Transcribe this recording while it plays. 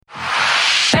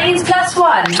Baines Plus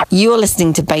One. You're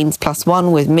listening to Baines Plus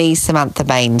One with me, Samantha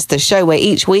Baines, the show where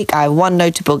each week I have one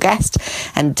notable guest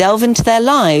and delve into their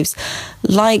lives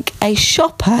like a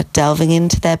shopper delving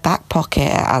into their back pocket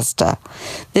at Asda.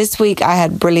 This week I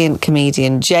had brilliant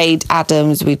comedian Jade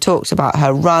Adams. We talked about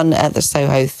her run at the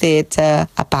Soho Theatre,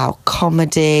 about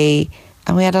comedy,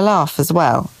 and we had a laugh as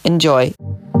well. Enjoy.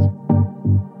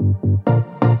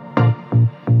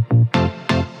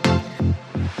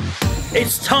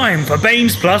 It's time for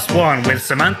Baines Plus One with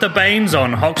Samantha Baines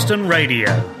on Hoxton Radio.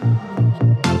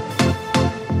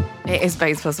 It is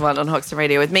Baines Plus One on Hoxton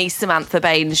Radio with me, Samantha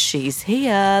Baines. She's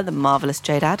here, the marvellous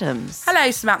Jade Adams. Hello,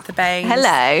 Samantha Baines.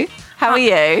 Hello. How are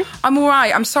you? I'm all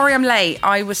right. I'm sorry I'm late.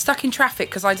 I was stuck in traffic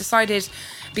because I decided,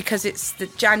 because it's the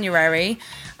January,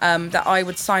 that I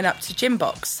would sign up to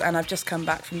Gymbox, and I've just come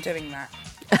back from doing that.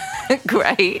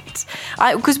 Great.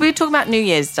 Because we were talking about New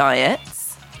Year's diets.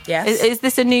 Yes. Is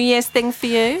this a New Year's thing for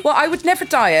you? Well, I would never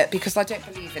diet because I don't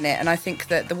believe in it, and I think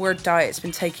that the word diet's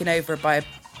been taken over by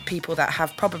people that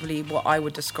have probably what I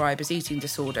would describe as eating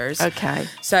disorders. Okay.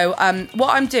 So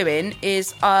what I'm doing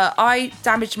is I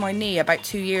damaged my knee about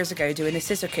 2 years ago doing a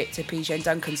scissor kick to PJ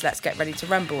Duncan's Let's Get Ready to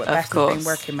Rumble at Bethnal Green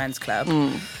Working Men's Club.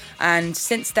 And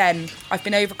since then, I've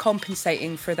been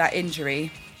overcompensating for that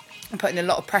injury and putting a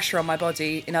lot of pressure on my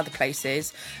body in other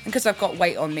places. And because I've got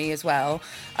weight on me as well,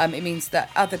 it means that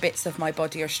other bits of my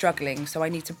body are struggling. So I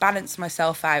need to balance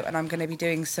myself out, and I'm going to be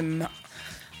doing some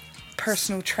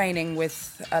personal training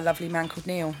with a lovely man called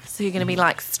Neil. So you're going to be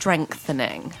like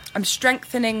strengthening? I'm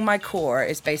strengthening my core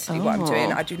is basically what I'm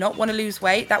doing. I do not want to lose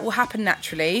weight. That will happen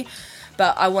naturally,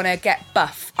 but I want to get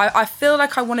buff. I feel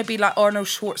like I want to be like Arnold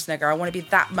Schwarzenegger. I want to be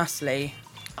that muscly.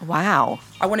 Wow.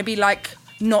 I want to be like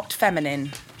not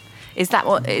feminine. Is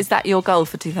that your goal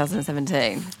for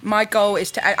 2017? My goal is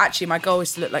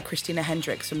to look like Christina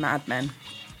Hendricks from Mad Men.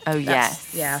 Oh,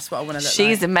 yes. Yeah, that's what I want to look like.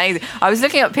 She's amazing. I was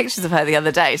looking up pictures of her the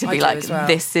other day to be like, well.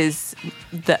 This is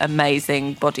the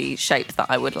amazing body shape that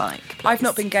I would like. Please. I've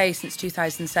not been gay since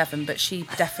 2007, but she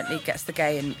definitely gets the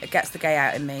gay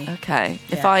out in me. Okay.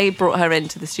 Yeah. If I brought her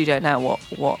into the studio now,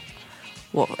 what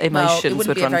emotions would run through you? It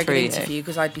wouldn't be a very good interview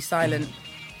because I'd be silent,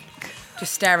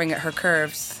 just staring at her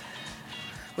curves,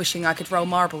 wishing I could roll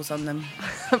marbles on them.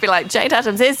 I'd be like, Jade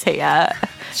Adams is here.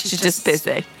 She's just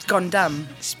busy. Gone dumb.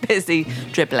 She's busy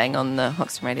dribbling on the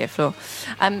Hoxton Radio floor.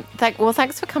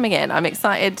 Thanks for coming in. I'm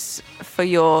excited for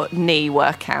your knee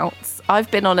workouts. I've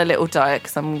been on a little diet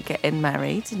because I'm getting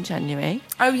married in January.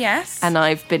 Oh, yes. And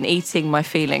I've been eating my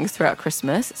feelings throughout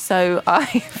Christmas. So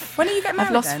when are you getting married?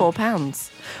 I've lost 4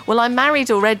 pounds. Well, I'm married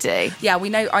already. Yeah,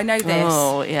 I know this.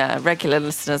 Oh, yeah. Regular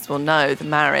listeners will know the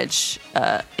marriage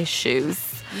issues.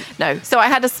 No, so I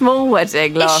had a small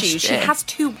wedding last year. She has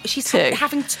two. She's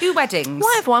having two weddings.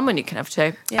 Why have one when you can have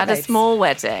two? Yeah, I had a small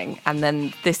wedding, and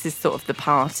then this is sort of the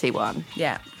party one.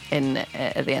 Yeah.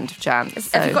 At the end of Jan.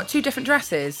 Have you got two different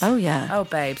dresses? Oh, yeah. Oh,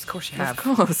 babes, of course you have.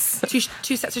 Of course.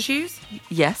 Two sets of shoes?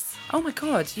 Yes. Oh, my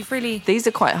God, you've really... These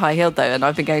are quite high-heeled, though, and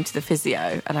I've been going to the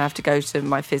physio, and I have to go to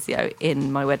my physio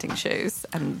in my wedding shoes,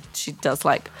 and she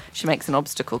makes an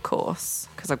obstacle course,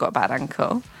 because I've got a bad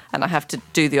ankle, and I have to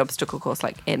do the obstacle course,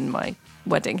 in my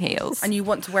wedding heels. And you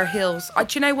want to wear heels. Do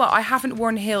you know what? I haven't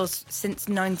worn heels since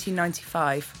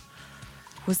 1995.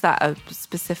 Was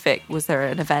there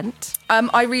an event?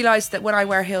 I realised that when I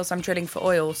wear heels, I'm drilling for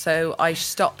oil, so I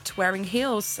stopped wearing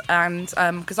heels, and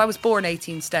because I was born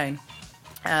 18 stone.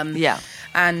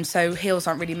 And so heels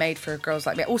aren't really made for girls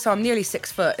like me. Also, I'm nearly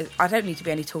 6 foot. I don't need to be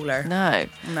any taller. No.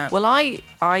 Well, I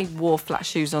wore flat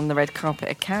shoes on the red carpet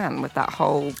at Cannes with that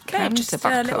whole Cannes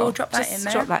debacle. Drop that in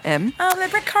there. Drop that in. Oh,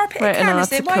 the red carpet Wrote at Cannes, an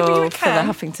is it? Why were you article at for the Cannes?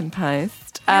 Huffington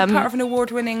Post. You're part of an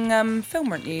award-winning film,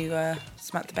 weren't you,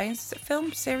 Samantha Baines? Is it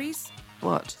film? Series?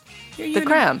 What? The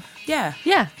Crown? Yeah.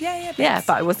 Yeah. Yeah,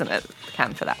 but I wasn't at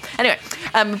Cannes for that. Anyway,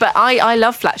 but I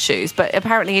love flat shoes, but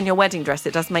apparently in your wedding dress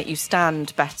it does make you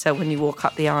stand better when you walk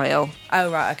up the aisle.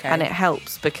 Oh, right, okay. And it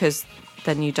helps because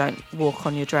then you don't walk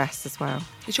on your dress as well.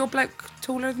 Is your bloke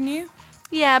taller than you?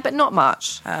 Yeah, but not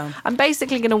much. Oh. I'm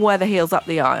basically going to wear the heels up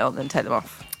the aisle and then take them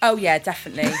off. Oh, yeah,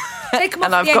 definitely. Take them off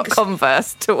And I've at the got end,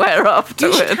 Converse to wear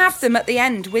afterwards. You should have them at the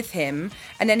end with him,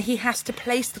 and then he has to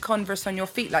place the Converse on your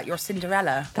feet like you're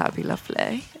Cinderella. That would be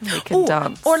lovely. We can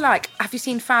dance. Or have you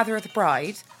seen Father of the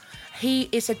Bride? He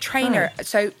is a trainer.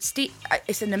 So Steve,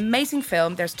 it's an amazing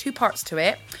film. There's 2 parts to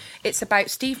it. It's about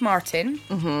Steve Martin,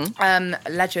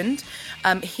 legend.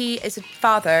 He is a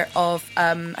father of,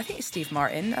 I think it's Steve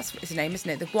Martin. That's his name, isn't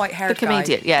it? The white-haired guy. The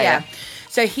comedian, yeah.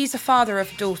 So he's a father of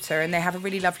a daughter, and they have a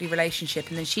really lovely relationship.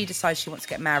 And then she decides she wants to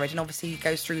get married, and obviously he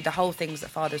goes through the whole things that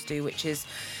fathers do, which is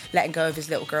letting go of his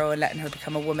little girl and letting her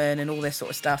become a woman and all this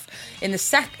sort of stuff.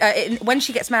 When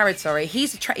she gets married,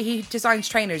 he designs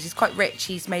trainers. He's quite rich.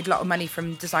 He's made a lot of money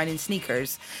from designing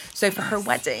sneakers. So for her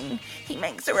wedding, he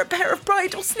makes her a pair of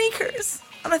bridal sneakers.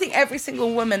 And I think every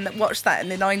single woman that watched that in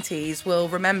the 90s will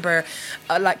remember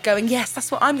going, yes,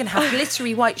 that's what I'm going to have,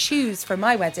 glittery white shoes for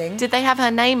my wedding. Did they have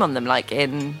her name on them, like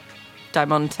in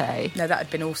Diamante? No, that had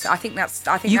been also.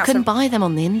 You can buy them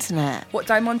on the internet. What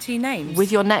Diamante names?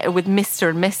 With with Mr.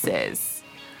 and Mrs.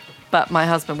 But my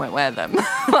husband won't wear them.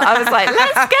 I was like,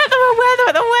 let's get them and wear them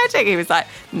at the wedding. He was like,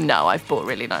 no, I've bought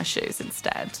really nice shoes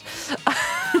instead.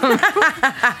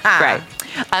 Great.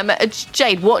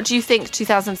 Jade, what do you think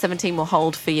 2017 will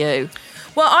hold for you?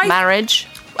 Well, Marriage?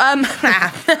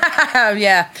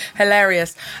 Yeah,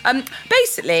 hilarious.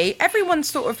 Basically, everyone's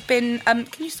sort of been... can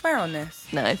you swear on this?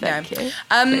 No, thank you.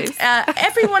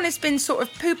 Everyone has been sort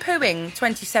of poo-pooing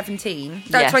 2017.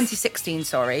 Yes. 2016,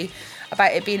 sorry.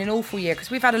 About it being an awful year,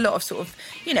 because we've had a lot of sort of,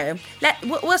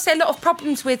 we'll say a lot of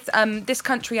problems with this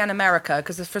country and America,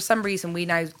 because for some reason we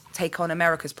now take on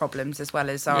America's problems as well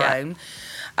as our own.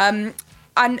 And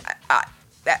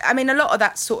I mean, a lot of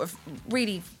that's sort of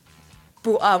really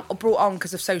brought on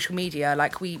because of social media.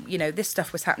 Like this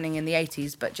stuff was happening in the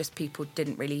 80s, but just people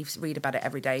didn't really read about it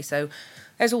every day. So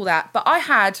there's all that. But I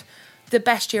had the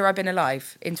best year I've been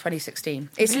alive in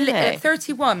 2016. It's really?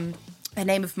 31. The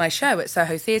name of my show at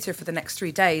Soho Theatre for the next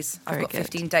 3 days. I've got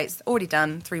 15 dates already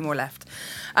done, 3 more left.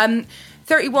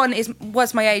 31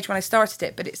 was my age when I started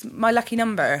it, but it's my lucky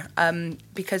number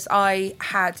because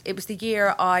it was the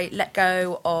year I let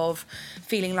go of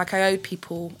feeling like I owed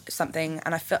people something,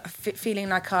 and I feeling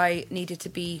like I needed to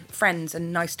be friends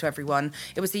and nice to everyone.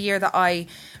 It was the year that I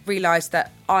realised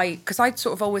that because I'd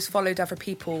sort of always followed other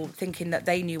people thinking that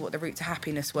they knew what the route to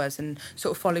happiness was, and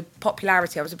sort of followed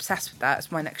popularity. I was obsessed with that.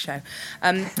 It's my next show.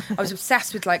 I was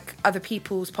obsessed with like other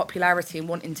people's popularity and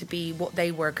wanting to be what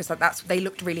they were, because they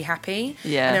looked really happy.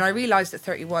 Yeah. And then I realised at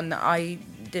 31 that I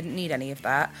didn't need any of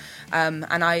that. And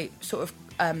I sort of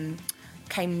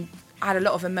had a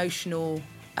lot of emotional...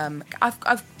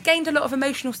 I've gained a lot of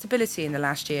emotional stability in the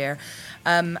last year.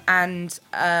 And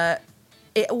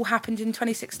it all happened in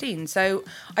 2016. So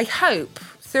I hope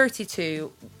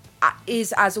 32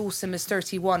 is as awesome as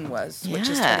 31 was, which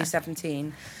is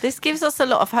 2017. This gives us a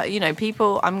lot of,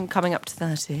 people, I'm coming up to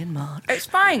 30 in March. It's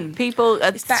fine. People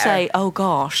say, oh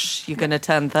gosh, you're going to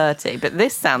turn 30, but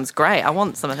this sounds great. I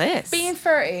want some of this. Being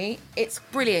 30, it's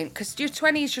brilliant, because your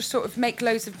 20s, you sort of make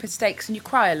loads of mistakes and you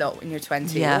cry a lot in your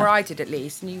 20s, or I did at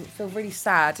least, and you feel really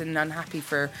sad and unhappy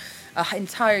for an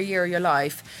entire year of your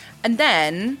life. And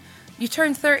then you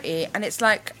turn 30 and it's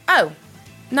like, oh,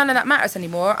 none of that matters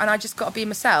anymore, and I just got to be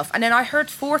myself. And then I heard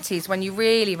 40s when you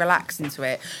really relax into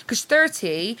it, because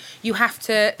 30 you have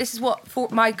to. This is what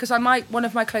one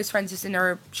of my close friends is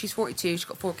she's 42, she's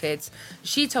got 4 kids.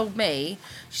 She told me,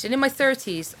 she said in my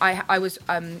 30s I was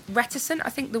reticent. I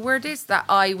think the word is that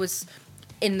I was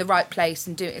in the right place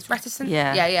and doing. It's reticent.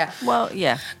 Yeah. Well,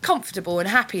 yeah. Comfortable and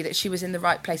happy that she was in the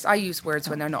right place. I use words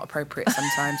when they're not appropriate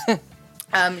sometimes.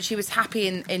 She was happy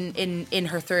in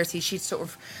her 30s. She'd sort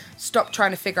of stopped trying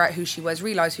to figure out who she was,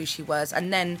 realise who she was.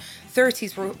 And then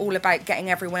 30s were all about getting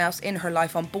everyone else in her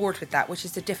life on board with that, which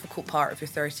is the difficult part of your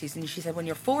 30s. And she said when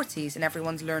you're 40s and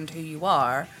everyone's learned who you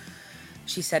are,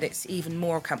 she said it's even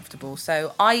more comfortable.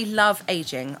 So I love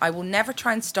aging. I will never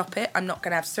try and stop it. I'm not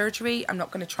going to have surgery. I'm not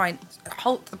going to try and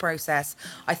halt the process.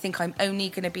 I think I'm only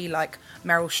going to be like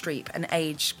Meryl Streep and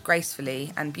age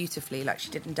gracefully and beautifully like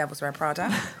she did in Devil's Wear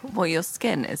Prada. Well, your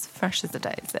skin is fresh as a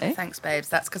daisy. Thanks, babes.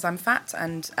 That's because I'm fat,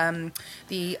 and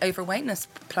the overweightness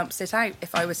plumps it out.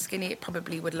 If I was skinny, it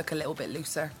probably would look a little bit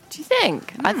looser. Do you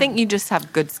think? I think you just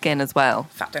have good skin as well.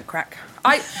 Fat don't crack.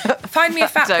 Find me a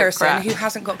fat person who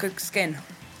hasn't got good skin.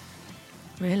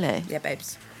 Really? Yeah,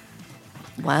 babes.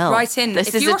 Well, write in. This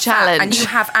if is you're a challenge. Fat and you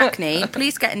have acne,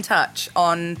 please get in touch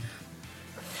on...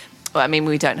 Well, I mean,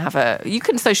 we don't have a... You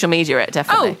can social media it,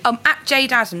 definitely. At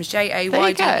Jade Adams,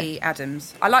 Jayde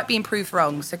Adams. I like being proved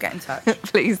wrong, so get in touch.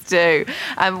 Please do.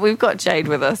 We've got Jade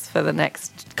with us for the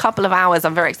next couple of hours.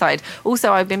 I'm very excited.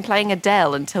 Also, I've been playing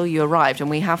Adele until you arrived, and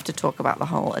we have to talk about the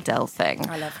whole Adele thing.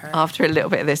 I love her. After a little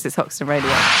bit of this is Hoxton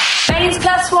Radio. Baines +1.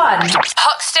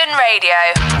 Hoxton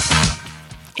Radio.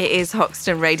 It is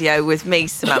Hoxton Radio with me,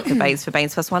 Samantha Baines, for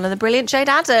Baines +1, and the brilliant Jade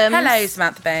Adams. Hello,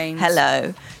 Samantha Baines.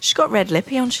 Hello. She's got red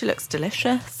lippy on. She looks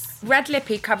delicious. Red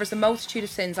lippy covers a multitude of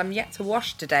sins. I'm yet to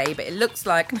wash today, but it looks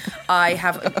like I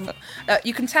have...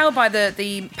 you can tell by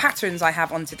the patterns I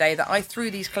have on today that I threw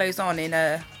these clothes on in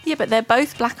a... Yeah, but they're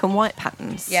both black and white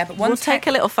patterns. Yeah, but we'll take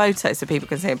a little photo so people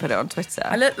can see and put it on Twitter.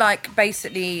 I look like,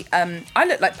 basically... I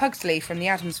look like Pugsley from the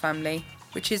Addams Family,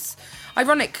 which is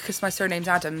ironic because my surname's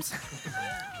Addams.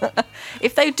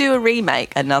 If they do a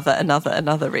remake,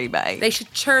 another remake, they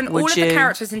should turn all of the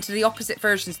characters into the opposite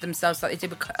versions of themselves, like they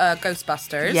did with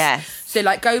Ghostbusters. Yes. So,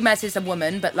 like, Gomez is a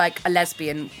woman, but like a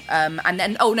lesbian, and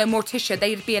then Morticia,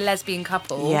 they'd be a lesbian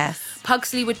couple. Yes.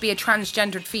 Pugsley would be a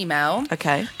transgendered female.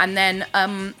 Okay. And then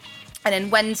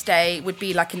Wednesday would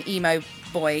be like an emo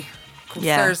boy called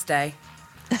Thursday.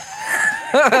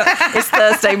 Is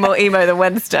Thursday more emo than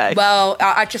Wednesday? Well,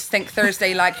 I just think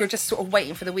Thursday, like, you're just sort of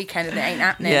waiting for the weekend and it ain't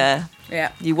happening. Yeah.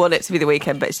 Yeah. You want it to be the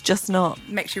weekend, but it's just not.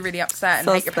 Makes you really upset and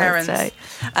hate your parents.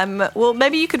 Well,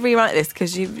 maybe you could rewrite this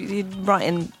because you write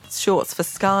in shorts for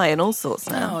Sky and all sorts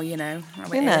now. Oh, you know. I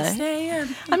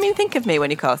mean, think of me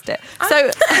when you cast it.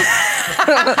 So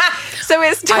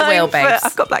it's time I will, babes.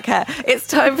 I've got black hair. It's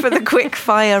time for the quick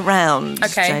fire round.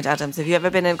 Okay. Jade Adams, have you ever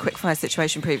been in a quick fire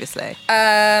situation previously?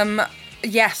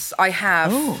 Yes, I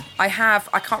have. Ooh. I have.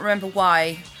 I can't remember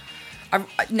why. I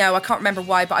can't remember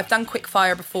why, but I've done quick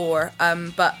fire before.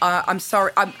 But I'm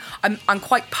sorry, I'm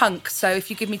quite punk. So if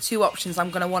you give me two options,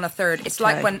 I'm going to want a third. It's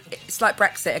like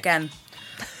Brexit again.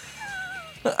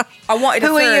 I wanted a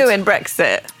third. Who are you in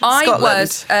Brexit?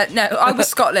 Scotland? I was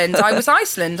Scotland. I was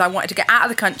Iceland. I wanted to get out of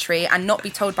the country and not be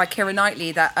told by Keira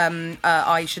Knightley that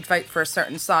I should vote for a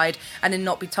certain side, and then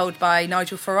not be told by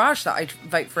Nigel Farage that I'd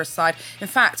vote for a side. In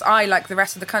fact, I, like the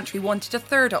rest of the country, wanted a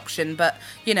third option, but,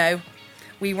 you know,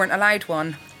 we weren't allowed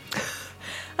one.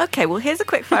 Okay, well, here's a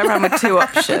quick fire round with two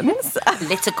options.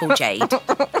 Political Jade.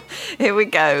 Here we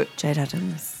go. Jade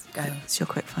Adams. Go. It's your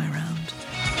quick fire round.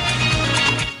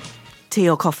 Tea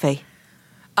or coffee?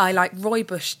 I like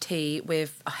rooibos tea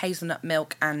with hazelnut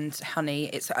milk and honey.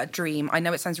 It's a dream. I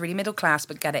know it sounds really middle class,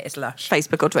 but get it, it's lush.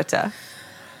 Facebook or Twitter?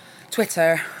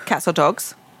 Twitter. Cats or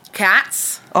dogs?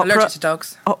 Cats. Opera, allergic to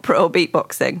dogs. Opera or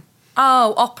beatboxing?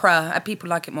 Oh, opera. People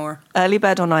like it more. Early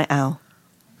bird or night owl?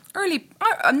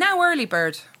 I'm now early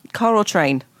bird. Car or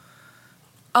train?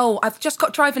 Oh, I've just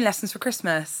got driving lessons for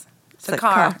Christmas. So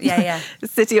car. Yeah.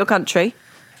 City or country?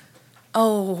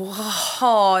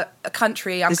 Oh, a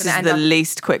country. This is the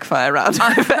least quick fire round.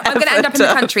 I'm going to end up in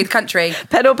the country.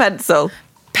 Pen or pencil?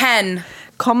 Pen.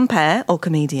 Compare or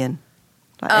comedian?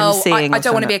 Like I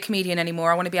don't want to be a comedian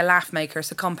anymore. I want to be a laugh maker,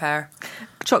 so compare.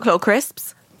 Chocolate or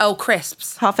crisps? Oh,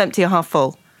 crisps. Half empty or half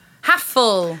full? Half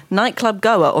full. Nightclub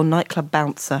goer or nightclub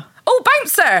bouncer? Oh,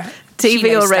 bouncer.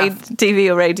 TV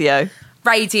or radio?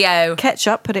 Radio.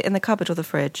 Ketchup, put it in the cupboard or the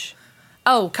fridge?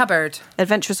 Oh, cupboard.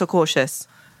 Adventurous or cautious?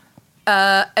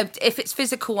 If it's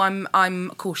physical, I'm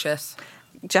cautious.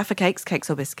 Jaffa cakes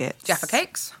or biscuits? Jaffa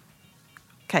cakes.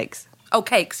 Cakes. Oh,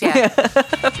 cakes, yeah.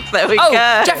 There we go.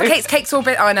 Jaffa cakes or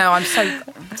I know, I'm so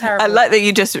terrible. I like that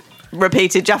you just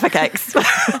repeated Jaffa cakes.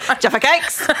 Jaffa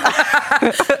cakes.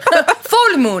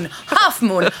 Full moon, half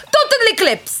moon, total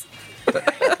eclipse.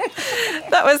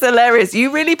 That was hilarious.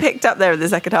 You really picked up there in the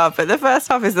second half, but the first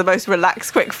half is the most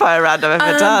relaxed quick fire round I've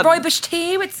ever done. Rooibos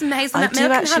tea with some hazelnut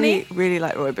milk and honey. I do actually really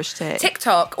like rooibos tea.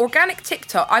 TikTok, organic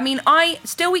TikTok. I mean, I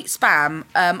still eat spam.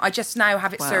 I just now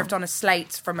have it served on a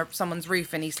slate from someone's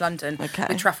roof in East London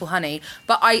with truffle honey.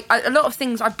 But a lot of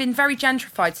things, I've been very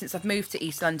gentrified since I've moved to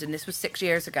East London. This was 6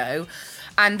 years ago.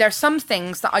 And there's some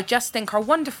things that I just think are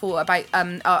wonderful about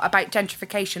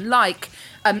gentrification, like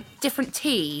different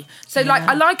tea. So, like,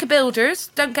 I like a Builders,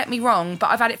 don't get me wrong, but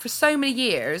I've had it for so many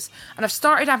years, and I've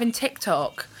started having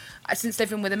TikTok since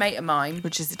living with a mate of mine.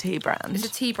 Which is a tea brand. It's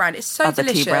a tea brand. It's so delicious.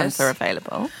 Other tea brands are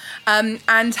available.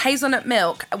 And hazelnut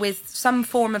milk with some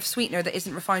form of sweetener that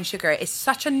isn't refined sugar. It's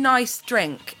such a nice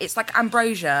drink. It's like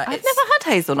ambrosia. I've never had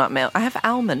hazelnut milk. I have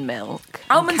almond milk.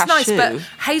 Almond's nice, but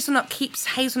hazelnut keeps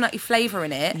hazelnutty flavour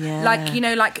in it. Yeah. Like, you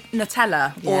know, like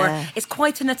Nutella. Yeah. Or it's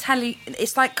quite a Nutella.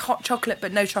 It's like hot chocolate,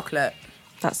 but no chocolate.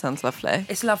 That sounds lovely.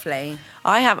 It's lovely.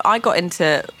 I got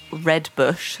into Red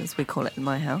Bush, as we call it in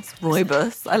my house.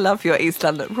 Rooibos. I love your East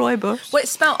London Rooibos. Well,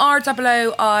 it's spelled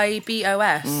ROOIBOS.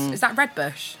 Is that Red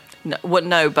Bush?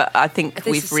 No, but I think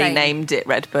we've renamed it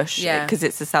Red Bush because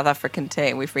it's a South African tea,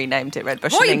 and we've renamed it Red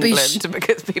Bush in England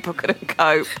because people couldn't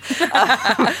cope.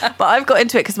 But I've got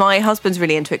into it because my husband's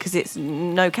really into it because it's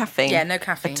no caffeine. Yeah, no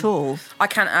caffeine at all. I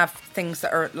can't have things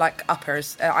that are like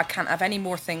uppers. I can't have any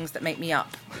more things that make me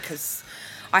up because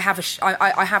I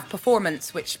have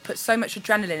performance which puts so much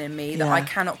adrenaline in me that I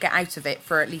cannot get out of it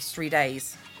for at least 3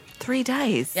 days. 3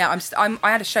 days? Yeah, I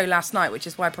had a show last night, which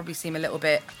is why I probably seem a little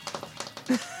bit...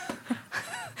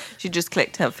 She just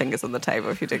clicked her fingers on the table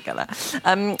if you didn't get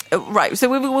that. Right, so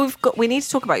we need to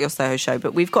talk about your Soho show,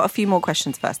 but we've got a few more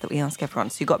questions first that we ask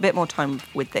everyone. So you've got a bit more time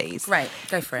with these. Right,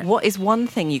 go for it. What is one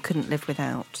thing you couldn't live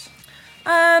without?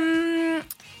 I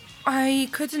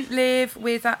couldn't live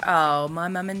without my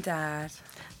mum and dad.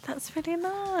 That's really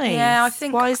nice. Yeah, I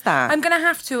think. Why is that? I'm going to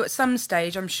have to at some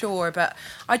stage, I'm sure, but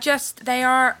they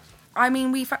are. I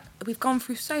mean, we've gone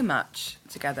through so much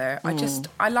together.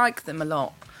 I like them a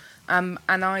lot. And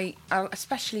I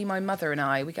especially my mother and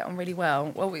I, we get on really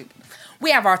well. Well,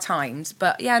 we have our times,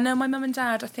 but yeah, no, my mum and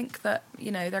dad, I think that,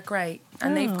 they're great.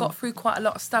 And they've got through quite a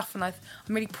lot of stuff, and I'm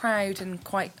really proud and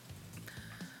quite,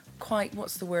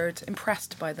 what's the word,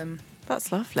 impressed by them. That's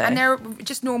lovely. And they're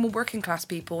just normal working class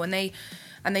people, and they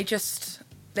just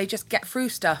get through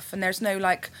stuff, and there's no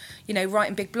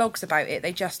writing big blogs about it.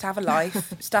 They just have a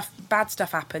life. Bad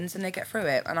stuff happens, and they get through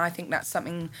it. And I think that's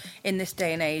something in this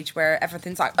day and age where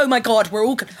everything's like, oh my God,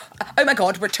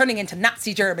 we're turning into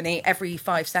Nazi Germany every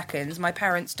 5 seconds. My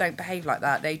parents don't behave like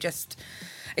that.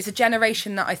 It's a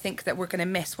generation that I think that we're going to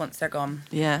miss once they're gone.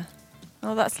 Yeah.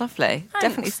 Oh, that's lovely. Thanks.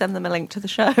 Definitely send them a link to the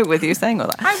show with you saying all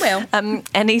that. I will.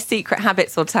 Any secret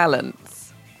habits or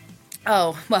talents?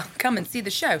 Oh, well, come and see the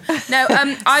show. No,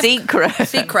 Secret.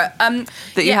 That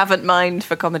you haven't mined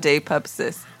for comedy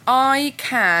purposes. I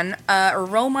can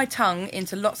roll my tongue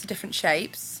into lots of different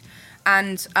shapes,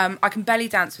 and I can belly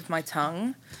dance with my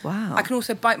tongue. Wow. I can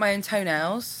also bite my own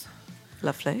toenails.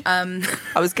 Lovely. I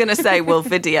was going to say we'll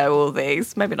video all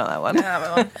these. Maybe not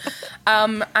that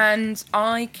one. And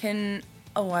I can...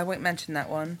 Oh, I won't mention that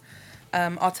one.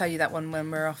 I'll tell you that one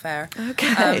when we're off air.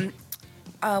 Okay.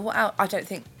 What else? I don't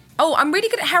think... Oh, I'm really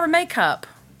good at hair and makeup.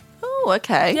 Oh,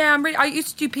 okay. Yeah, I used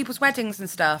to do people's weddings and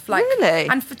stuff. Really?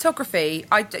 And photography.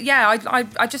 I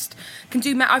just can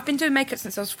do... I've been doing makeup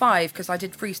since I was 5 because I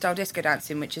did freestyle disco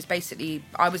dancing, which is basically...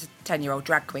 I was a 10-year-old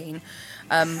drag queen.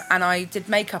 And I did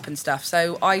makeup and stuff.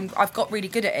 So I've got really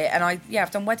good at it. And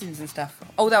I've done weddings and stuff.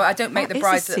 Although I don't make the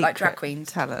brides look like drag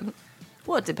queens. Talent.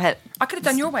 What depends? I could have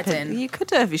done your wedding. You could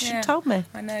have. You should have told me.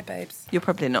 I know, babes. You're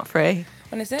probably not free.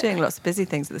 When is it? Doing lots of busy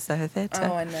things at the Soho Theatre.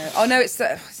 Oh, I know. Oh, no, it's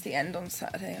the end on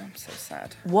Saturday. I'm so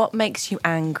sad. What makes you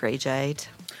angry, Jade?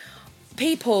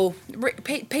 People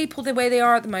the way they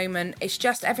are at the moment, it's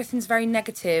just everything's very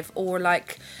negative, or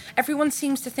everyone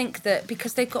seems to think that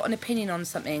because they've got an opinion on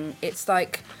something, it's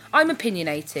like, I'm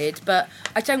opinionated, but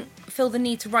I don't feel the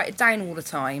need to write it down all the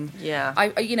time. Yeah.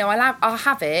 I'll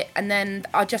have it, and then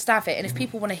I'll just have it, and if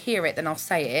people want to hear it, then I'll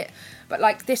say it.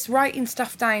 But this writing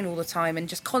stuff down all the time and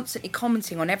just constantly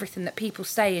commenting on everything that people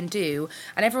say and do,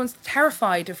 and everyone's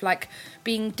terrified of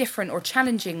being different or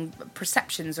challenging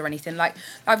perceptions or anything.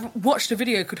 I've watched a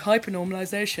video called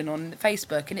Hypernormalization on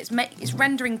Facebook, and it's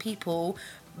rendering people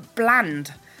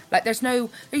bland. There's no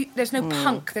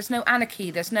punk, there's no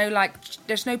anarchy, there's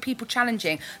no people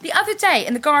challenging. The other day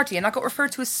in The Guardian, I got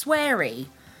referred to as sweary.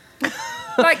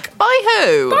 By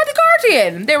who? By The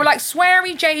Guardian. They were like,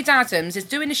 sweary Jade Adams is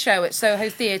doing a show at Soho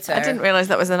Theatre. I didn't realise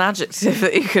that was an adjective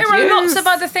that you could use. There are lots of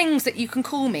other things that you can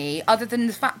call me other than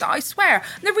the fact that I swear.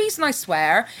 And the reason I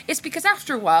swear is because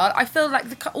after a while, I feel like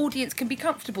the audience can be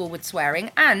comfortable with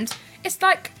swearing, and it's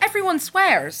like everyone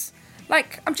swears.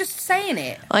 I'm just saying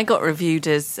it. I got reviewed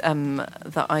as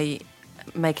that I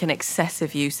make an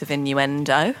excessive use of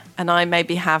innuendo, and I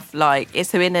maybe have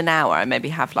so in an hour I maybe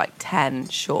have 10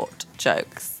 short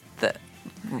jokes that...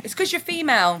 It's because you're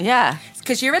female. Yeah. It's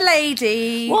because you're a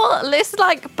lady. Well, it's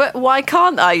but why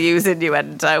can't I use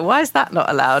innuendo? Why is that not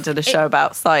allowed in a show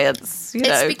about science?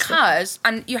 It's because,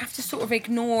 and you have to sort of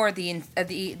ignore the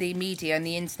media and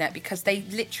the internet, because they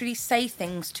literally say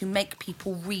things to make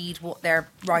people read what they're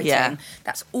writing. Yeah.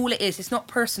 That's all it is. It's not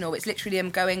personal. It's literally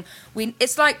them going...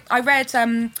 It's like, I read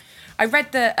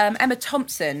that Emma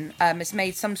Thompson has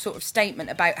made some sort of statement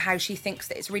about how she thinks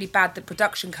that it's really bad that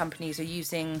production companies are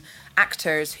using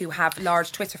actors who have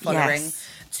large Twitter following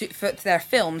for their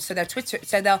films. So their Twitter,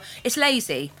 it's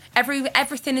lazy.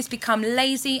 Everything has become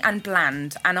lazy and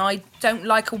bland, and I don't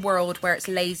like a world where it's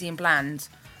lazy and bland.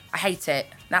 I hate it.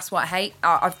 That's what I hate.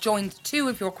 I've joined 2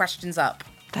 of your questions up.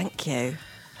 Thank you,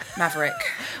 Maverick.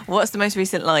 What's the most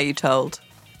recent lie you told?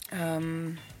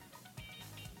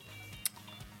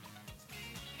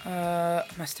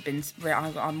 Must have been...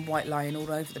 I'm white lying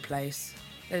all over the place.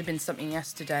 There had been something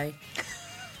yesterday.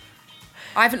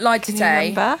 I haven't lied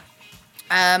today. Can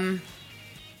you remember?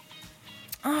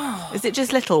 Is it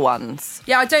just little ones?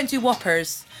 Yeah, I don't do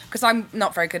whoppers because I'm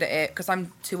not very good at it, because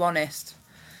I'm too honest.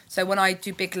 So when I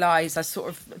do big lies, I sort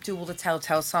of do all the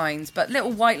telltale signs. But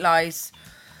little white lies...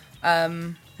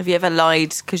 Have you ever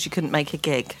lied because you couldn't make a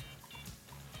gig?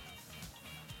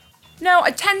 No,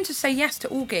 I tend to say yes to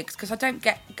all gigs because I don't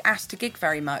get asked to gig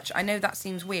very much. I know that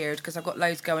seems weird because I've got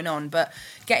loads going on, but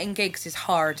getting gigs is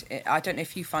hard. I don't know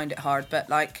if you find it hard, but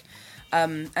like,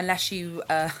 unless you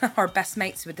are best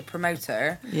mates with the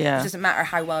promoter, it doesn't matter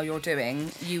how well you're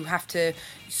doing. You have to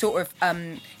sort of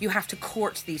you have to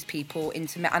court these people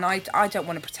into and I don't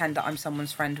want to pretend that I'm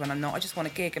someone's friend when I'm not. I just want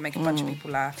a gig and make a bunch of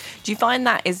people laugh. Do you find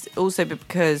that is also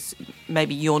because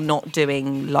maybe you're not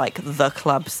doing like the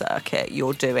club circuit,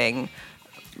 you're doing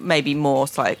maybe more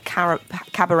like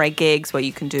cabaret gigs where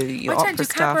you can do your opera stuff? I don't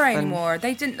do cabaret anymore.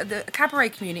 The cabaret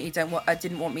community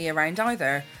didn't want me around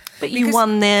either. But you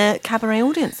won the Cabaret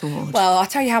Audience Award. Well, I'll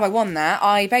tell you how I won that.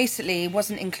 I basically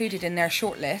wasn't included in their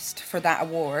shortlist for that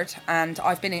award, and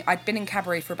I'd been in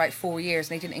cabaret for about 4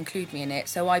 years, and they didn't include me in it.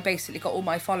 So I basically got all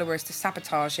my followers to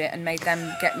sabotage it and made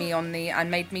them get me on and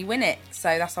made me win it.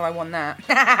 So that's how I won that.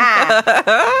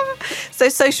 So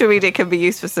social media can be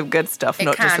used for some good stuff,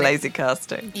 not just lazy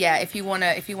casting. Yeah, if you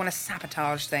wanna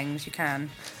sabotage things, you can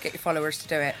get your followers to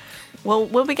do it. Well,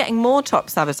 we'll be getting more top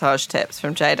sabotage tips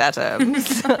from Jade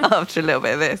Adams after a little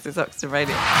bit of this. It's Hoxton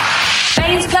Radio.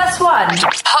 Baines Plus One,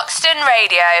 Hoxton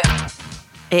Radio.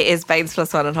 It is Baines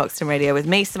Plus One on Hoxton Radio with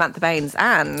me, Samantha Baines,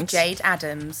 and Jade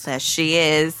Adams. There she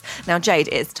is. Now, Jade,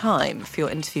 it's time for your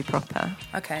interview proper.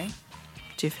 Okay.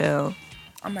 Do you feel...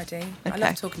 I'm ready. Okay. I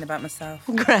love talking about myself.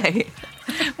 Great.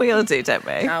 We all do, don't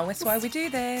we? Oh, that's why we do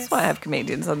this. That's why I have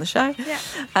comedians on the show.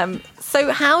 Yeah.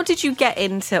 So how did you get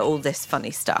into all this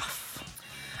funny stuff?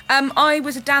 I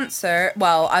was a dancer.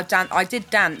 Well, I did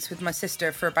dance with my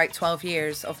sister for about 12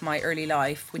 years of my early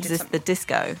life. Is this the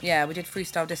disco? Yeah, we did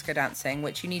freestyle disco dancing,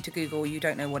 which you need to Google. You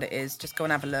don't know what it is. Just go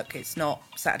and have a look. It's not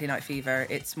Saturday Night Fever.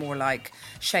 It's more like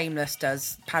Shameless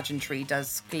does pageantry,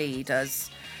 does Glee, does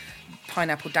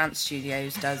Pineapple Dance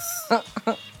Studios, does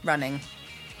running.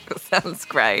 That sounds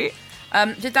great.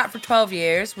 Did that for 12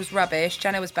 years. Was rubbish.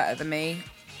 Jenna was better than me.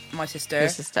 My sister. Your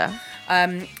sister.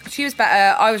 She was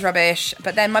better. I was rubbish.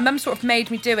 But then my mum sort of made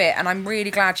me do it, and I'm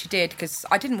really glad she did because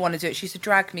I didn't want to do it. She used to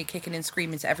drag me kicking and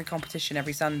screaming to every competition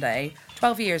every Sunday.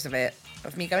 12 years of it.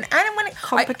 Of me going, I don't want to...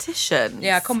 Competitions?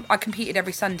 I competed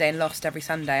every Sunday and lost every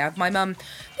Sunday. My mum...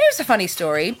 Here's a funny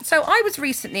story. So I was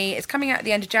recently... It's coming out at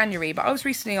the end of January, but I was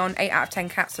recently on 8 out of 10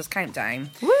 Cats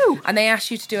Countdown. Woo! And they asked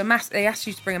you to do They asked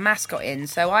you to bring a mascot in.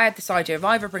 So I had this idea of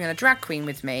either bringing a drag queen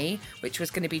with me, which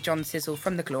was going to be John Sizzle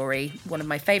from The Glory, one of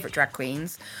my favourite drag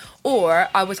queens, or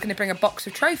I was going to bring a box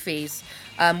of trophies,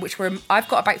 which were... I've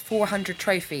got about 400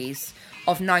 trophies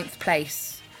of 9th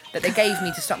place that they gave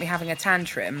me to stop me having a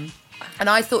tantrum.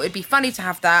 And I thought it'd be funny to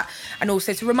have that, and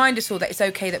also to remind us all that it's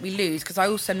okay that we lose, because I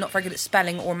also am not very good at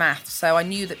spelling or maths, so I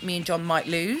knew that me and John might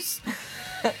lose.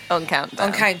 On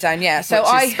Countdown, yeah. So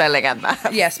which is spelling and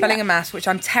maths. Yeah, spelling and maths, which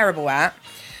I'm terrible at.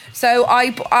 So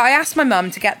I asked my mum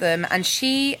to get them, and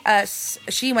she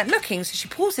went looking, so she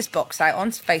pulls this box out on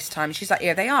FaceTime, and she's like,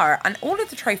 here they are. And all of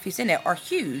the trophies in it are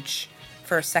huge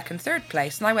for a 2nd, 3rd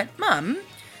place. And I went, Mum,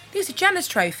 these are Jenna's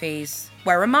trophies.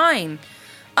 Where are mine?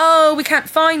 Oh, we can't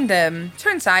find them.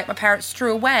 Turns out my parents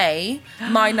threw away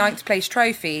my 9th place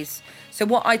trophies. So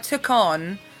what I took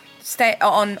on 8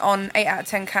 out of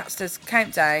 10 Catsters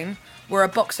Countdown were a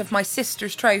box of my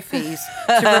sister's trophies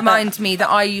to remind me that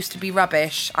I used to be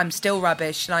rubbish. I'm still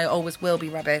rubbish, and I always will be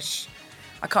rubbish.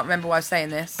 I can't remember why I was saying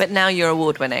this. But now you're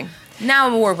award-winning. Now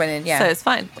I'm award-winning, yeah. So it's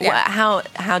fine. Yeah.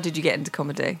 How did you get into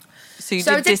comedy? So you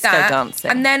I did disco dancing.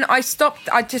 And then I stopped.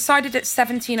 I decided at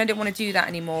 17 I didn't want to do that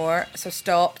anymore, so I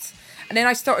stopped. And then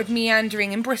I started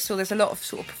meandering in Bristol. There's a lot of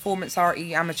sort of performance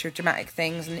arty, amateur dramatic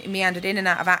things, and meandered in and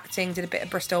out of acting. Did a bit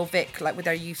of Bristol Vic, like with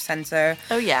their youth centre.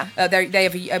 Oh yeah. They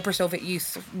have a Bristol Vic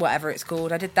Youth, whatever it's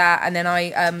called. I did that, and then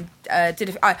I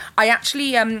I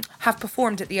actually have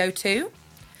performed at the O2.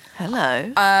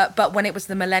 Hello. But when it was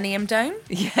the Millennium Dome.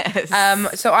 Yes.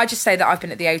 So I just say that I've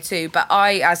been at the O2, but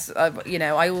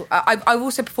I've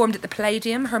also performed at the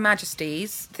Palladium, Her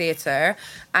Majesty's Theatre,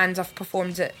 and I've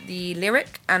performed at the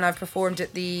Lyric, and I've performed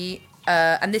at the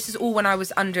and this is all when I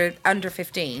was under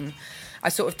 15. I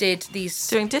sort of did these...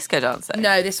 Doing disco dancing?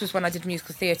 No, this was when I did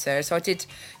musical theatre. So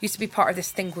used to be part of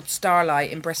this thing called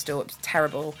Starlight in Bristol. It was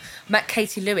terrible. Met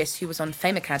Katie Lewis, who was on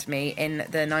Fame Academy in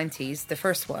the 90s, the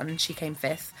first one. She came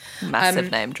 5th.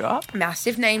 Massive name drop.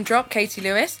 Massive name drop, Katie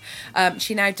Lewis.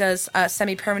 She now does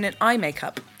semi-permanent eye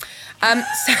makeup.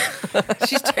 So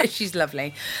she's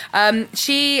lovely.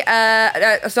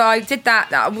 So I did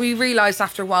that. We realised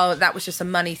after a while that was just a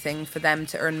money thing for them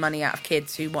to earn money out of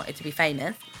kids who wanted to be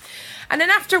famous. And then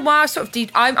after a while,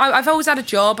 I've always had a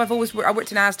job. I worked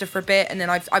in Asda for a bit, and then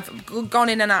I've gone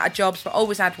in and out of jobs, but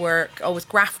always had work, always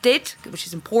grafted, which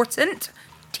is important.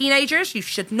 Teenagers, you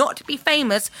should not be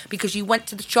famous because you went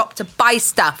to the shop to buy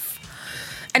stuff.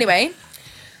 Anyway,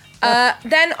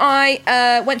 then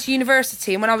I went to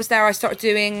university, and when I was there, I started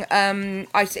doing.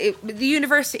 The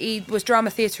university was drama,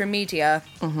 theatre, and media,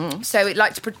 so it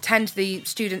liked to pretend to the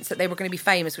students that they were going to be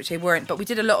famous, which they weren't. But we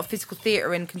did a lot of physical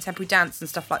theatre and contemporary dance and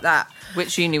stuff like that.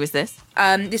 Which uni was this?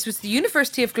 This was the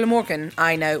University of Glamorgan.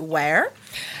 I know where.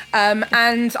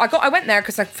 And I went there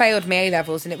because I failed my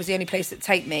A-levels, and it was the only place that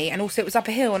take me. And also, it was up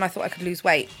a hill, and I thought I could lose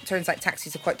weight. Turns out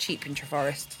taxis are quite cheap in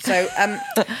Treforest. So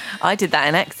I did that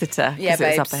in Exeter because it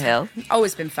was up a hill.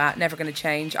 Always been fat, never going to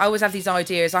change. I always have these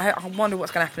ideas. I wonder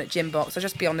what's going to happen at gym box. I'll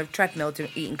just be on the treadmill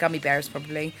eating gummy bears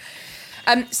probably.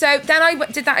 So then I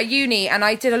did that at uni, and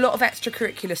I did a lot of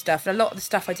extracurricular stuff, and a lot of the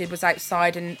stuff I did was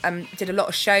outside, and did a lot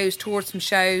of shows, toured some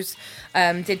shows,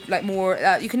 did like more.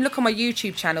 You can look on my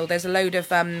YouTube channel. There's a load of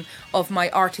my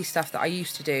arty stuff that I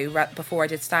used to do before I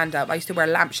did stand up. I used to wear a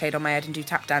lampshade on my head and do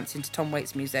tap dancing to Tom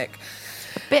Waits music.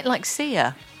 A bit like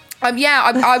Sia.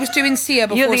 I was doing Sia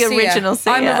before. You're the original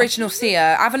Sia. I'm original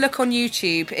Sia. Have a look on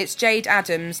YouTube. It's Jade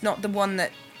Adams, not the one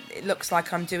that it looks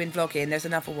like I'm doing vlogging. There's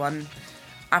another one.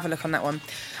 Have a look on that one.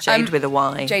 Jade with a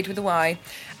Y. Jade with a Y.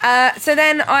 So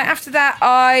then after that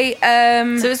I...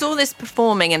 so it's all this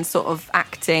performing and sort of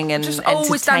acting and just entertaining.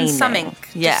 Always done something.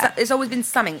 Yeah. There's always been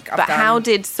something I've But done. how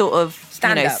did sort of,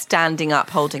 Stand-up. standing up,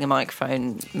 holding a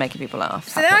microphone, making people laugh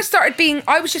So then I started being...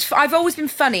 I've always been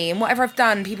funny, and whatever I've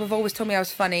done, people have always told me I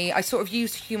was funny. I sort of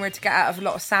used humour to get out of a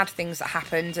lot of sad things that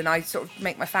happened, and I sort of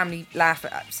make my family laugh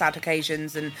at sad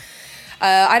occasions, and...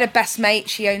 I had a best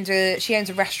mate. She owns a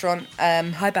restaurant.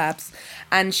 Hi, Babs.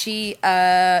 And she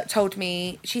told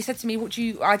me. She said to me,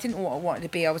 I didn't know what I wanted to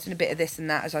be. I was in a bit of this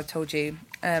and that, as I told you.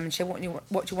 And she said, what do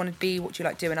you want to be? What do you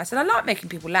like doing? I said, I like making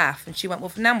people laugh. And she went, well,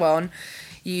 from now on,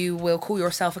 you will call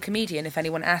yourself a comedian if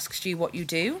anyone asks you what you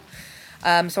do.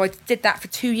 So I did that for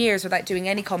 2 years without doing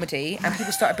any comedy, and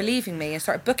people started believing me and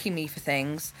started booking me for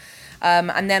things.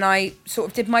 And then I sort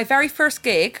of did my very first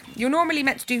gig. You're normally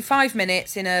meant to do 5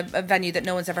 minutes in a venue that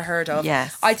no one's ever heard of.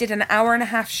 Yes. I did an hour and a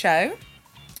half show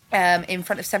in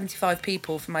front of 75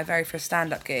 people for my very first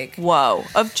stand-up gig. Whoa.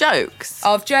 Of jokes?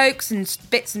 Of jokes and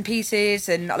bits and pieces.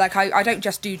 And like I don't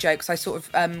just do jokes. I sort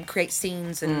of create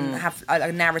scenes and have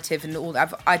a narrative and all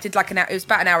that. I did it was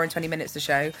about an hour and 20 minutes, the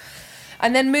show.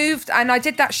 And then moved, and I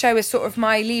did that show as sort of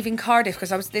my leaving Cardiff,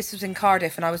 because this was in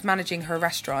Cardiff, and I was managing her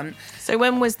restaurant. So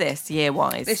when was this,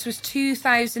 year-wise? This was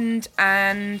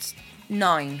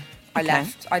 2009. I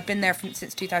left. I'd been there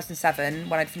since 2007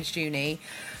 when I'd finished uni.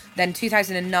 Then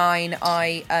 2009,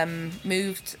 I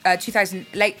moved.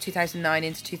 Late 2009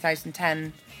 into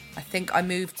 2010, I think I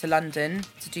moved to London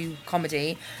to do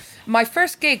comedy. My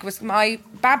first gig was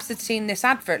Babs had seen this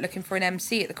advert looking for an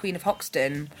MC at the Queen of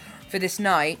Hoxton for this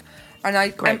night.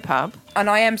 And Great pub. And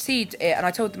I MC'd it, and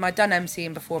I told them I'd done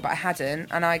MCing before, but I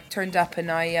hadn't. And I turned up,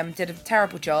 and I did a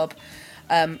terrible job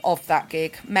of that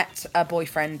gig. Met a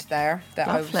boyfriend there that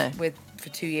Lovely. I was with for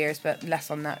 2 years, but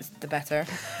less on that, the better.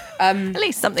 At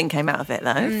least something came out of it,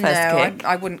 though. First gig.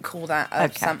 I wouldn't call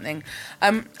that something.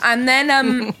 And then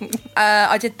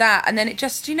I did that, and then it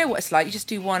just, you know what it's like. You just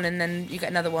do one, and then you get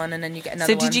another one, and then you get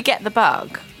another one. So did you get the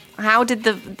bug? How did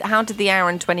the hour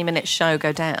and 20 minute show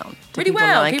go down? Really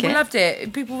well. People loved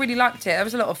it. People really liked it. There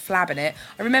was a lot of flabbing it.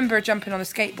 I remember jumping on a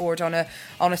skateboard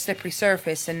on a slippery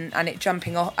surface and it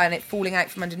jumping off and it falling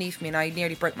out from underneath me, and I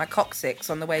nearly broke my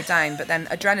coccyx on the way down. But then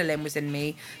adrenaline was in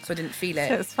me, so I didn't feel it.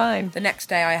 So it was fine. The next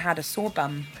day I had a sore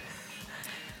bum.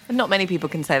 Not many people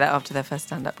can say that after their first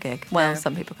stand-up gig. Well,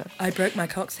 some people could. I broke my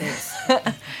coccyx.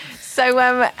 So,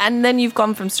 and then you've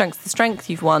gone from strength to strength.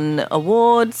 You've won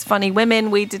awards. Funny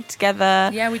Women we did together.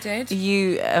 Yeah, we did.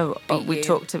 You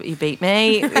beat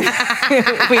me.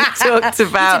 We talked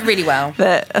about... You did really well.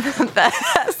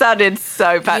 That sounded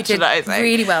so patronising. You did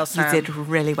really well, Sam. You did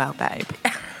really well, babe.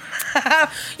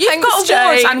 You've got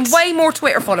awards and way more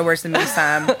Twitter followers than me,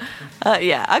 Sam.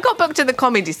 Yeah, I got booked in the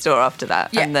Comedy Store after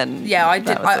that. Yeah, and then I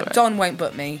did. Don won't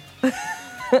book me.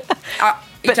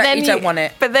 You don't want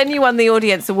it. But then you won the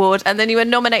Audience Award, and then you were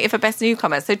nominated for Best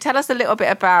Newcomer. So tell us a little bit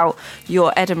about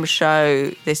your Edinburgh show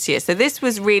this year. So this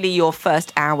was really your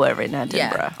first hour in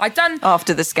Edinburgh. Yeah,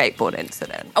 after the skateboard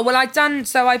incident.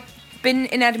 So I've been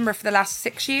in Edinburgh for the last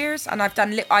 6 years, and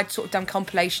I'd sort of done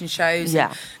compilation shows,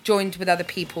 and joined with other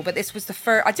people. But this was the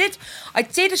first. I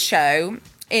did a show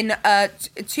in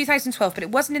 2012, but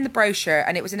it wasn't in the brochure,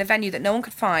 and it was in a venue that no one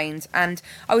could find, and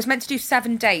I was meant to do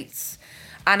 7 dates.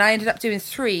 And I ended up doing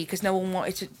 3 because no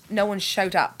one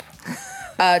showed up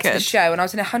to the show. And I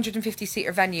was in a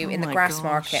 150-seater venue in the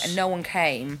Grassmarket, and no one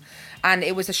came. And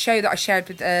it was a show that I shared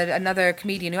with another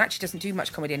comedian who actually doesn't do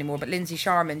much comedy anymore, but Lindsay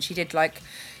Sharman. She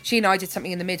and I did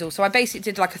something in the middle. So I basically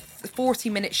did like a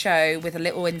 40-minute show with a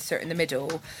little insert in the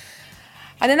middle.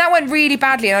 And then that went really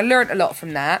badly, and I learned a lot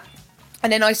from that.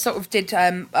 And then I sort of did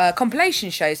compilation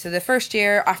shows. So the first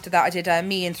year after that, I did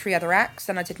me and 3 other acts.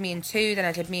 Then I did me and 2. Then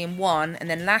I did me and 1. And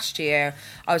then last year,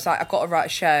 I was like, I've got to write a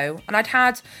show. And I'd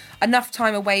had enough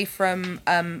time away from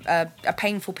a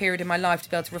painful period in my life to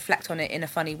be able to reflect on it in a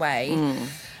funny way.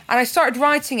 And I started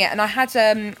writing it, and I had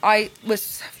I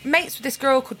was mates with this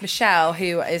girl called Michelle,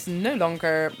 who is no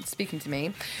longer speaking to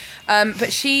me.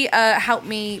 But she helped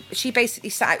me. She basically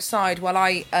sat outside while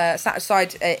I sat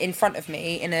outside in front of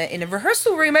me in a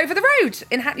rehearsal room over the road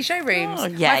in Hackney Showrooms. Oh,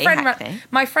 yeah,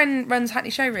 my friend runs Hackney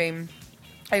Showroom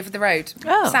over the road.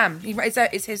 Oh. Sam,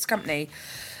 it's his company.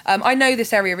 I know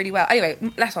this area really well. Anyway,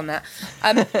 less on that.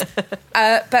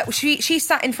 But she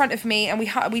sat in front of me, and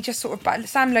we just sort of,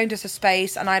 Sam loaned us a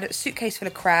space, and I had a suitcase full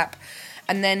of crap.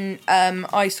 And then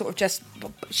I sort of just,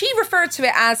 she referred to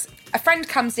it as a friend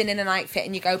comes in an outfit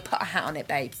and you go, put a hat on it,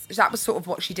 babes. That was sort of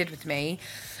what she did with me.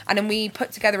 And then we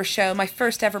put together a show. My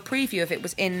first ever preview of it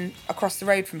was across the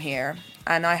road from here.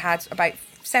 And I had about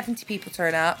 70 people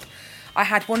turn up. I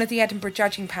had one of the Edinburgh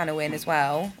judging panel in as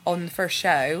well on the first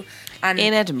show. And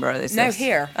in Edinburgh,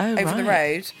 here, over the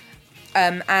road.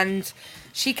 And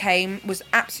she came,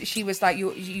 she was like,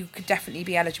 you could definitely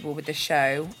be eligible with this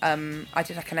show. I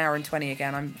did like an hour and 20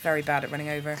 again. I'm very bad at running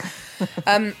over.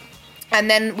 And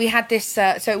then we had this,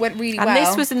 so it went really well. And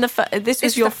this was this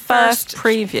was your first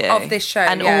preview of this show,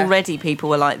 and already people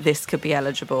were like, "This could be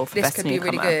eligible for Best Newcomer." This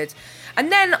could be really good.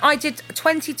 And then I did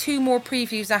 22 more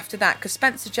previews after that, because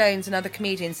Spencer Jones, another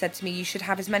comedian, said to me, "You should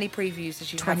have as many previews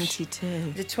as you have." 22.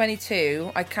 I did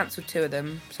 22. I cancelled 2 of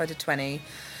them, so I did 20.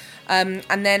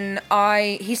 And then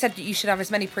he said that you should have as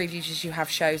many previews as you have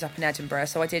shows up in Edinburgh.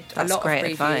 So I did a lot of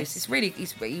previews. Advice.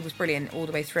 He was brilliant all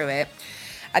the way through it.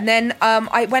 And then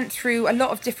I went through a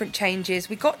lot of different changes.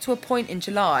 We got to a point in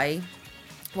July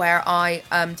where I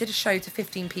did a show to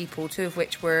 15 people, 2 of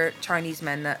which were Chinese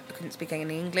men that couldn't speak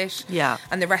any English. Yeah.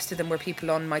 And the rest of them were people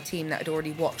on my team that had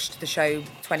already watched the show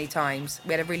 20 times.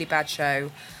 We had a really bad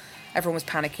show. Everyone was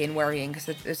panicking, worrying, because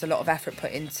there's a lot of effort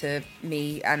put into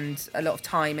me and a lot of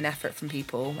time and effort from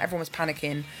people. Everyone was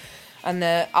panicking. And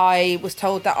I was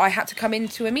told that I had to come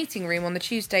into a meeting room on the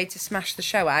Tuesday to smash the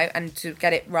show out and to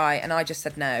get it right. And I just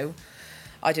said no.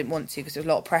 I didn't want to, because there was a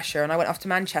lot of pressure. And I went off to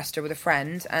Manchester with a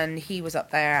friend, and he was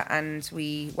up there, and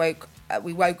I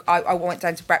went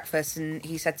down to breakfast, and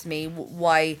he said to me,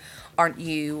 why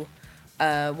isn't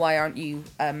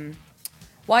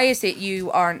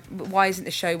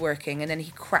the show working? And then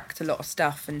he cracked a lot of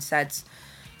stuff and said,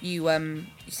 you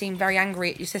seem very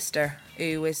angry at your sister,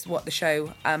 who is what the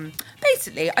show...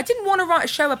 basically, I didn't want to write a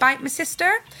show about my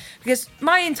sister, because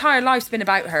my entire life's been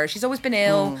about her. She's always been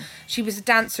ill. She was a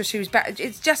dancer.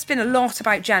 It's just been a lot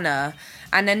about Jenna.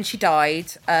 And then she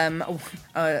died.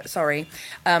 Sorry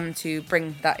to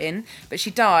bring that in. But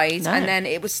she died, and then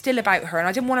it was still about her. And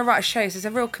I didn't want to write a show. So it's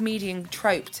a real comedian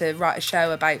trope to write a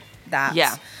show about that.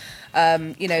 Yeah.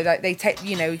 They take,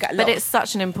 you get a lot. But it's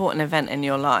such an important event in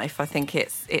your life. I think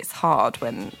it's hard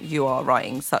when you are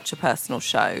writing such a personal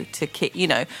show to keep.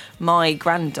 My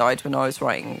gran died when I was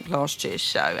writing last year's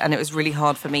show, and it was really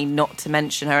hard for me not to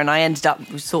mention her. And I ended up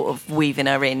sort of weaving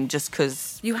her in just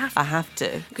because I have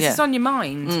to. Because it's on your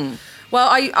mind. Well,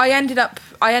 I ended up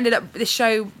this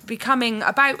show becoming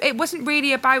about. It wasn't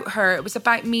really about her. It was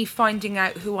about me finding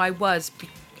out who I was,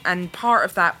 and part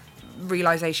of that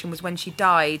realization was when she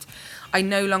died. I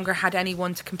no longer had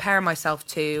anyone to compare myself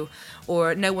to,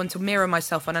 or no one to mirror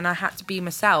myself on, and I had to be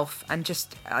myself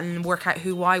and work out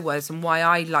who I was and why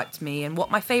I liked me and what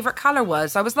my favourite colour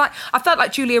was. I felt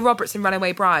like Julia Roberts in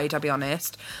Runaway Bride, I'll be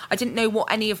honest. I didn't know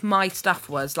what any of my stuff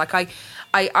was. Like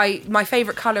my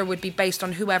favourite colour would be based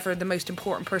on whoever the most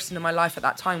important person in my life at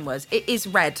that time was. It is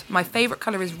red. My favourite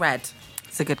colour is red.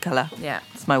 It's a good colour. Yeah.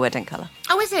 It's my wedding colour.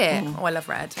 Oh, is it? Oh, I love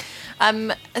red.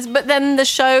 But then the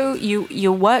show,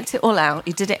 you worked it all out.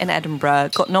 You did it in Edinburgh,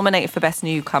 got nominated for Best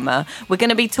Newcomer. We're going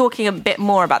to be talking a bit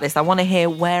more about this. I want to hear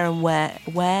when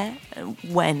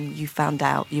you found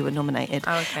out you were nominated.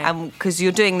 Oh, okay. Because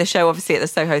you're doing the show, obviously, at the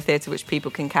Soho Theatre, which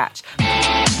people can catch.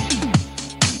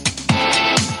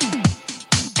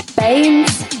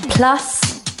 Baines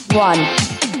Plus One.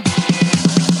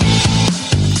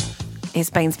 It's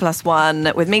Baines Plus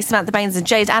One with me, Samantha Baines, and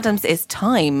Jade Adams. It's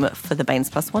time for the Baines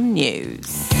Plus One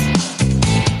news.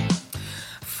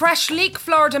 Fresh leak,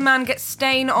 Florida man gets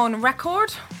stain on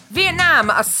record. Vietnam,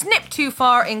 a snip too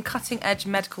far in cutting-edge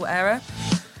medical era.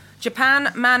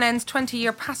 Japan, man ends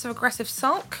 20-year passive-aggressive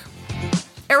sulk.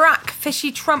 Iraq,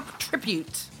 fishy Trump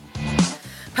tribute.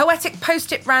 Poetic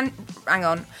post-it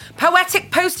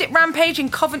rampage in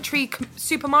Coventry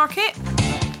supermarket.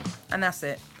 And that's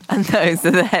it. And those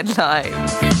are the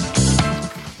headlines.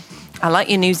 I like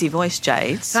your newsy voice,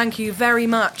 Jade. Thank you very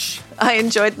much. I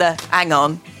enjoyed the hang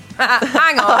on.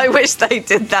 Hang on. I wish they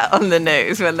did that on the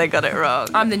news when they got it wrong.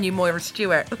 I'm the new Moira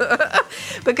Stewart.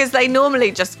 Because they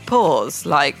normally just pause,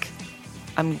 like,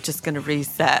 I'm just going to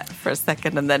reset for a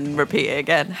second and then repeat it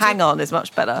again. Hang on is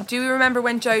much better. Do you remember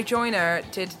when Joe Joyner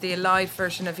did the live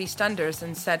version of EastEnders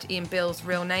and said Ian Bill's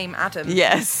real name, Adam?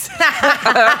 Yes.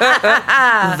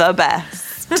 The best.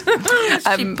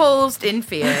 She paused in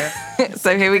fear.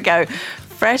 So here we go.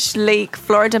 Fresh leak.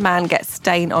 Florida man gets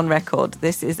stain on record.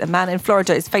 This is a man in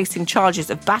Florida is facing charges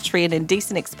of battery and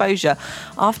indecent exposure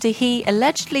after he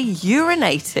allegedly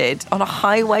urinated on a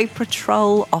highway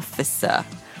patrol officer.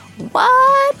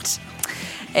 What?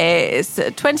 A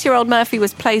 20-year-old Murphy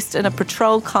was placed in a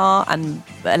patrol car and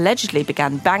allegedly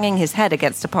began banging his head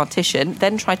against a partition,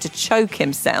 then tried to choke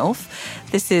himself.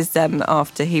 This is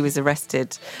after he was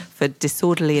arrested for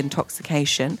disorderly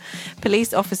intoxication.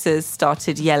 Police officers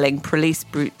started yelling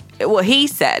the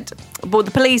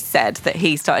police said that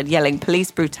he started yelling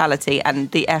police brutality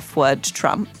and the F word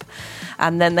Trump.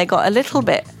 And then they got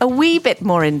a wee bit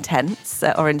more intense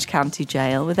at Orange County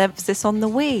Jail with emphasis on the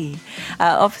wee.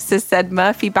 Officers said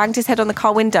Murphy banged his head on the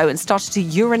car window and started to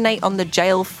urinate on the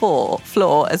jail floor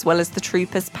as well as the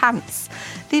trooper's pants,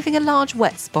 leaving a large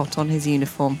wet spot on his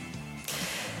uniform.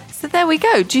 So there we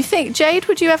go. Do you think, Jade,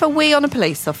 would you ever wee on a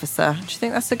police officer? Do you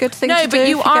think that's a good thing to do if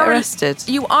you get arrested?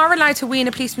 You are allowed to wee in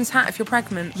a policeman's hat if you're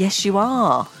pregnant. Yes, you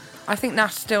are. I think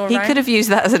that's still He right. could have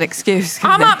used that as an excuse.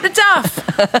 I'm up the duff.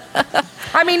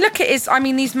 I mean, look at his. I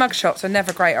mean, these mugshots are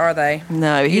never great, are they?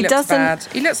 No, he looks doesn't. Bad.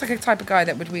 He looks like a type of guy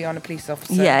that would wee on a police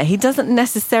officer. Yeah, he doesn't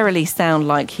necessarily sound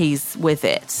like he's with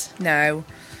it. No.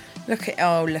 Look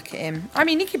at him. I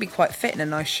mean, he could be quite fit in a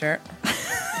nice shirt.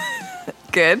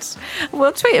 Good.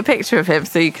 We'll tweet a picture of him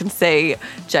so you can see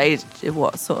Jade,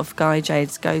 what sort of guy Jade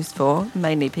goes for.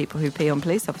 Mainly people who pee on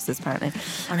police officers, apparently.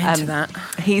 I'm into that.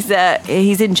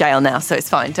 He's in jail now, so it's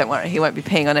fine. Don't worry. He won't be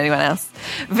peeing on anyone else.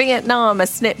 Vietnam, a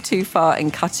snip too far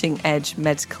in cutting-edge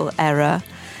medical error.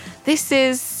 This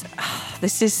is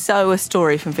so a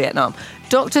story from Vietnam.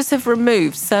 Doctors have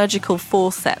removed surgical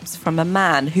forceps from a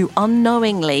man who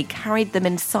unknowingly carried them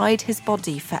inside his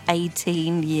body for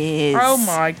 18 years. Oh,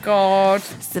 my God.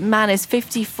 The man is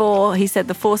 54. He said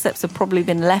the forceps had probably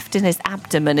been left in his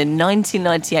abdomen in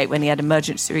 1998 when he had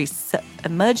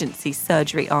emergency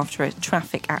surgery after a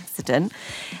traffic accident.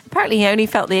 Apparently, he only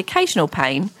felt the occasional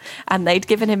pain, and they'd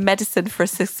given him medicine for a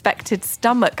suspected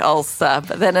stomach ulcer.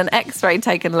 But then an X-ray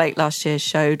taken late last year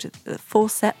showed the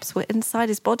forceps were inside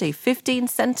his body, 15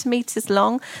 centimetres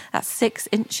long, that's 6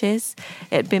 inches.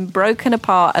 It had been broken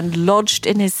apart and lodged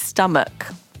in his stomach,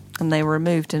 and they were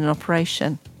removed in an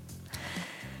operation.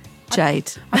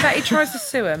 Jade. I bet he tries to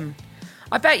sue him.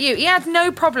 I bet you. He had no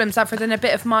problems other than a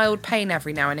bit of mild pain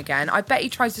every now and again. I bet he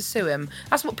tries to sue him.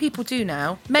 That's what people do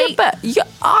now. Mate. Yeah,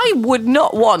 but I would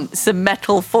not want some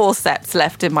metal forceps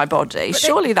left in my body.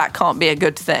 Surely that can't be a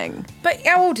good thing. But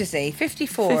how old is he?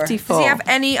 54. 54. Does he have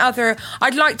any other...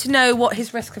 I'd like to know what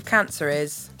his risk of cancer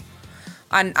is.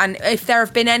 And if there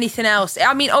have been anything else.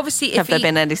 I mean, obviously... Have there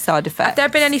been any side effects? Have there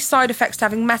been any side effects to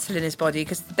having metal in his body?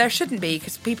 Because there shouldn't be,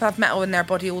 because people have metal in their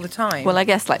body all the time. Well, I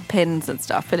guess like pins and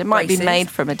stuff, but it might be made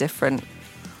from a different...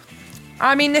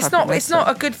 I mean, it's not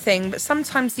a good thing, but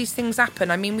sometimes these things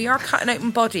happen. I mean, we are cutting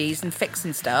open bodies and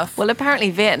fixing stuff. Well,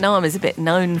 apparently Vietnam is a bit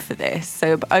known for this.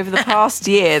 So over the past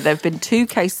year, there have been 2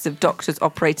 cases of doctors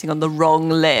operating on the wrong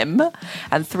limb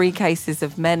and 3 cases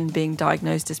of men being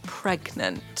diagnosed as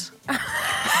pregnant.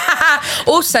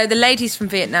 Also, the ladies from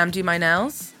Vietnam do my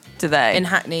nails. Do they? In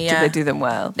Hackney, yeah. Do they do them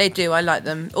well? They do, I like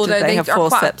them. Although do they have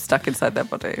forceps stuck inside their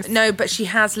bodies? No, but she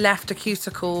has left a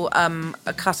cuticle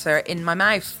a cutter in my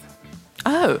mouth.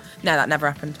 Oh. No, that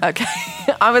never happened. Okay.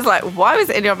 I was like, why was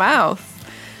it in your mouth?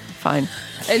 Fine.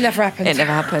 It never happened. It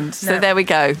never happened. No. So there we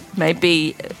go.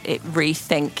 Maybe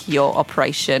rethink your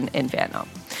operation in Vietnam.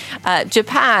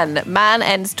 Japan, man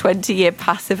ends 20-year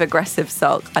passive-aggressive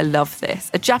sulk. I love this.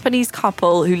 A Japanese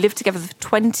couple who lived together for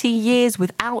 20 years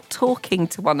without talking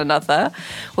to one another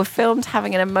were filmed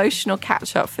having an emotional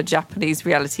catch-up for Japanese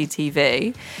reality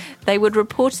TV. They would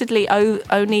reportedly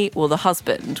the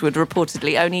husband would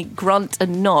reportedly only grunt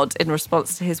and nod in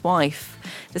response to his wife,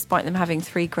 despite them having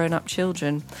 3 grown-up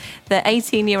children. Their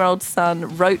 18-year-old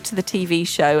son wrote to the TV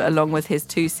show along with his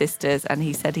 2 sisters, and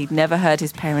he said he'd never heard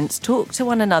his parents talk to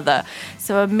one another.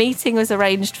 So a meeting was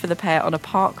arranged for the pair on a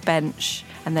park bench,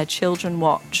 and their children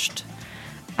watched.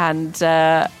 And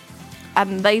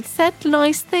and they said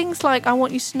nice things like, I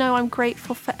want you to know I'm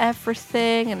grateful for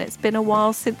everything, and it's been a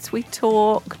while since we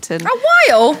talked. And a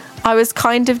while? I was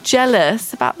kind of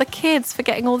jealous about the kids for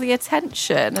getting all the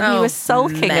attention, and he was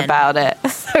sulking about it.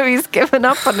 So he's given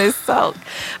up on his sulk.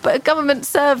 But a government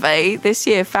survey this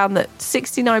year found that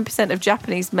 69% of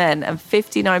Japanese men and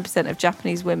 59% of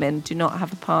Japanese women do not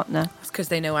have a partner. It's because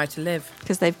they know how to live.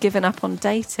 Because they've given up on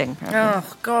dating.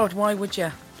 Oh, God, why would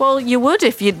you? Well, you would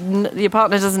if your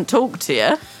partner doesn't talk to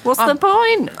you. What's the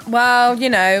point? Well, you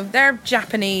know, they're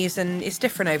Japanese and it's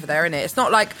different over there, isn't it? It's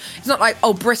not like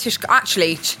British.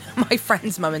 Actually, my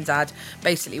friend's mum and dad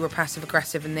basically were passive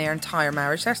aggressive in their entire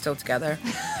marriage. They're still together.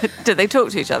 Do they talk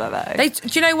to each other though? Do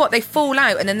you know what? They fall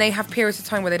out and then they have periods of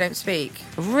time where they don't speak.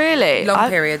 Really? Long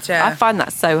periods, yeah. I find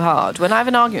that so hard. When I have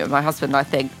an argument with my husband, I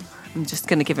think, I'm just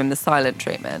going to give him the silent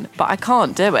treatment. But I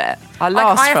can't do it. I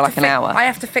last for an hour. I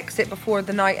have to fix it before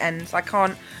the night ends. I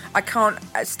can't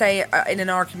stay in an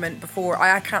argument before.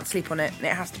 I can't sleep on it, and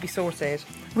it has to be sorted.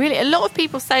 Really? A lot of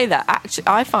people say that. Actually,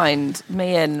 I find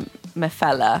me and my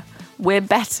fella, we're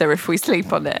better if we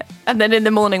sleep on it. And then in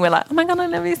the morning, we're like, oh my God, I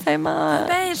love you so much.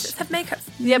 Babe, let's have makeup.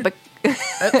 Yeah, but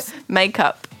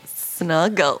makeup.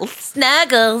 Snuggles.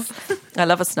 I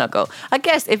love a snuggle. I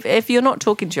guess if you're not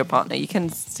talking to your partner, you can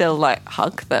still like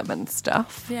hug them and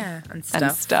stuff. Yeah, and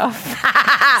stuff.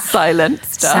 Silent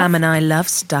stuff. Sam and I love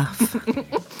stuff.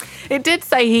 It did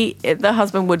say the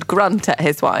husband would grunt at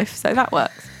his wife, so that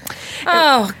works.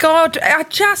 Oh God, I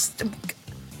just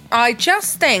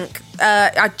think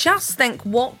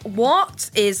what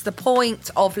is the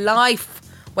point of life?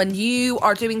 When you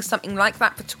are doing something like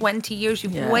that for 20 years,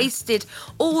 you've wasted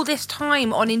all this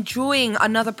time on enjoying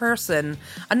another person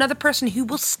who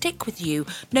will stick with you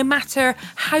no matter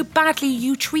how badly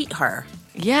you treat her.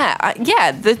 Yeah.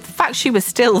 The fact she was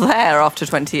still there after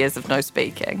 20 years of no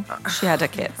speaking. She had her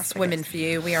kids. That's women for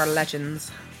you. We are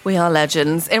legends. We are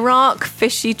legends. Iraq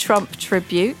fishy Trump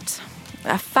tribute.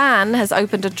 A fan has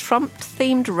opened a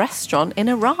Trump-themed restaurant in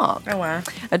Iraq. Oh, wow.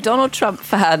 A Donald Trump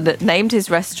fan named his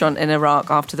restaurant in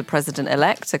Iraq after the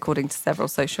president-elect, according to several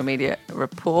social media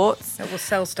reports. It will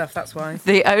sell stuff, that's why.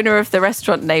 The owner of the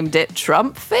restaurant named it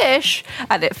Trump Fish,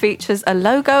 and it features a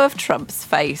logo of Trump's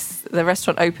face. The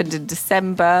restaurant opened in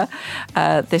December.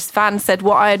 This fan said,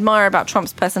 what I admire about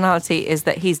Trump's personality is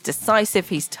that he's decisive,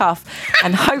 he's tough,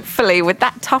 and hopefully with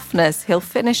that toughness, he'll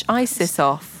finish ISIS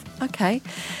off. Okay.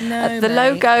 The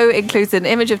logo includes an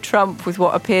image of Trump with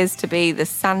what appears to be the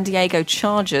San Diego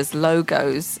Chargers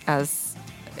logos as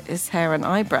his hair and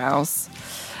eyebrows.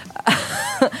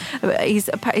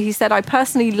 He said, I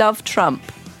personally love Trump.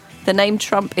 The name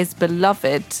Trump is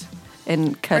beloved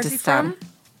in Kurdistan. Where's he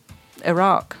from?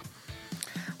 Iraq.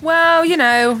 Well, do you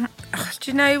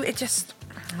know, it just...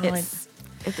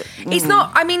 It's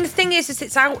not. I mean, the thing is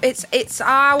it's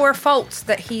our fault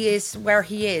that he is where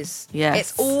he is. Yes.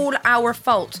 It's all our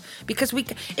fault because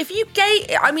if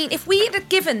we had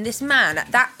given this man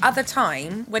at that other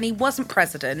time when he wasn't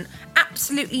president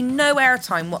absolutely no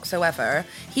airtime whatsoever,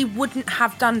 he wouldn't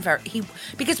have done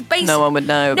because basically no one would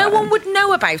know. No one would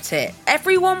know about it.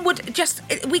 Everyone would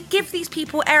we give these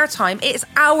people airtime. It's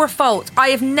our fault.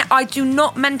 I do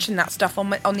not mention that stuff on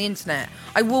the internet.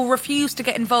 I will refuse to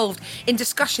get involved in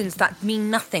discussions that mean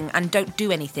nothing and don't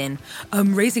do anything.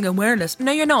 I'm raising awareness.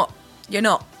 No, you're not. You're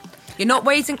not. You're not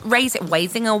raising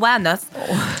awareness.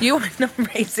 Oh. You are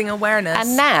not raising awareness.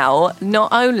 And now,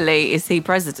 not only is he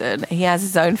president, he has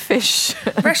his own fish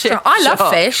restaurant. I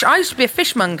love fish. I used to be a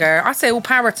fishmonger. I say all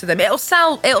power to them. It'll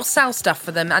sell stuff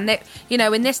for them. And they,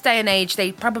 in this day and age,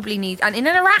 they probably need, and in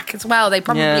Iraq as well, they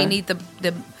probably need the.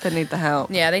 They need the help.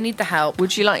 Yeah, they need the help.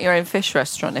 Would you like your own fish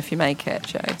restaurant if you make it,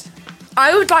 Jade?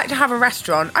 I would like to have a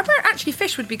restaurant. Actually,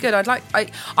 fish would be good.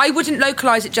 I wouldn't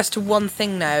localise it just to one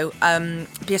thing though,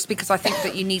 just because I think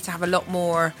that you need to have a lot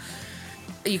more.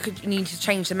 You need to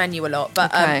change the menu a lot.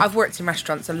 But okay. I've worked in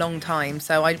restaurants a long time,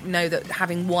 so I know that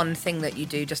having one thing that you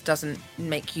do just doesn't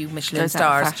make you Michelin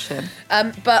stars.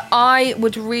 But I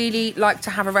would really like to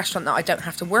have a restaurant that I don't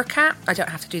have to work at. I don't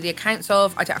have to do the accounts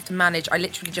of. I don't have to manage. I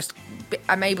literally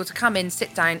I'm able to come in,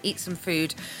 sit down, eat some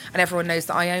food, and everyone knows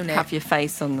that I own it. Have your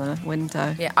face on the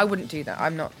window. Yeah, I wouldn't do that.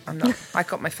 I'm not. I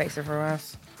got my face everywhere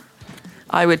else.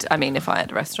 I would. I mean, if I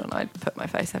had a restaurant, I'd put my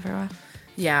face everywhere.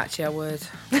 Yeah, actually, I would.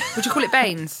 Would you call it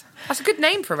Baines? That's a good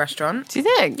name for a restaurant. Do you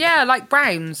think? Yeah, like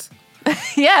Browns.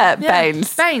 yeah,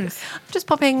 Baines. Baines. I'm just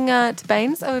popping to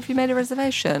Baines. Oh, have you made a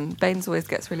reservation? Baines always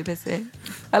gets really busy.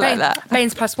 I like that.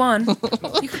 Baines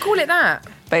 +1. You could call it that.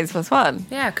 Baines plus 1?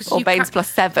 Yeah, because or Baines plus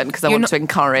 7 because I want to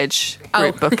encourage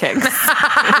group bookings.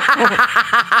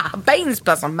 Baines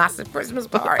plus a massive Christmas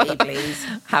party, please.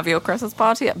 Have your Christmas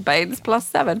party at Baines plus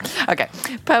 7. Okay.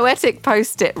 Poetic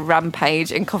post-it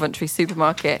rampage in Coventry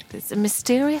supermarket. Some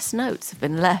mysterious notes have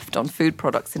been left on food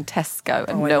products in Tesco,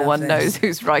 and no one knows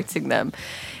who's writing them.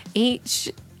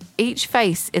 Each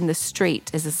face in the street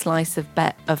is a slice of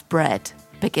bread.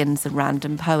 Begins a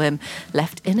random poem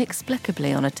left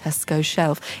inexplicably on a Tesco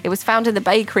shelf. It was found in the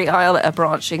bakery aisle at a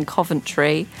branch in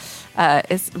Coventry.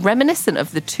 It's reminiscent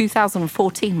of the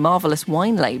 2014 Marvellous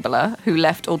Wine Labeller, who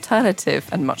left alternative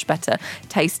and much better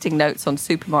tasting notes on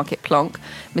supermarket plonk.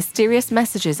 Mysterious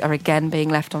messages are again being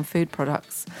left on food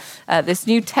products. This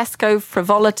new Tesco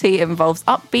frivolity involves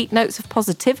upbeat notes of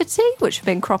positivity, which have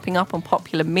been cropping up on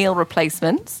popular meal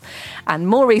replacements. And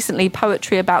more recently,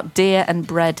 poetry about deer and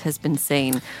bread has been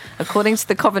seen. According to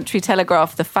the Coventry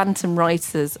Telegraph, the phantom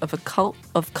writers of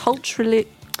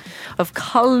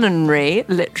culinary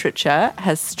literature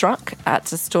has struck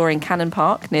at a store in Cannon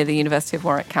Park near the University of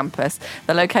Warwick campus.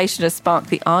 The location has sparked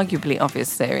the arguably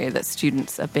obvious theory that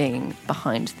students are being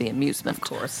behind the amusement. Of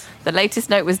course. The latest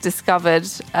note was discovered.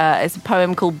 It's a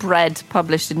poem called Bread,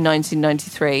 published in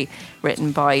 1993,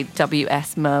 written by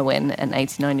W.S. Merwin, an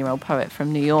 89-year-old poet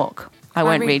from New York. I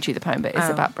won't read you the poem, but it's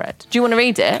about bread. Do you want to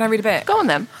read it? Can I read a bit? Go on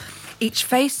then. Each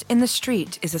face in the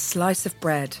street is a slice of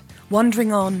bread,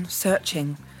 wandering on,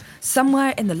 searching.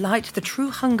 Somewhere in the light, the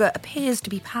true hunger appears to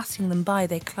be passing them by,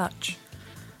 they clutch.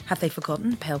 Have they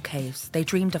forgotten the pale caves? They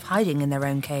dreamed of hiding in their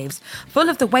own caves, full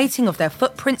of the waiting of their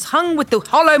footprints, hung with the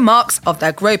hollow marks of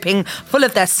their groping, full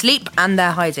of their sleep and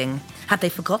their hiding. Had they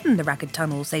forgotten the ragged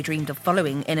tunnels they dreamed of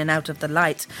following in and out of the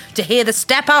light, to hear the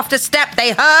step after step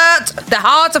they hurt the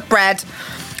heart of bread,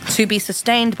 to be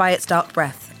sustained by its dark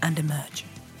breath and emerge?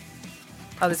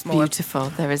 Oh, there's more. Beautiful.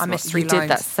 There is. I missed 3 You lines. did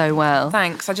that so well.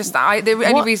 Thanks. The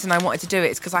only reason I wanted to do it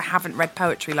is because I haven't read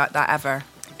poetry like that ever.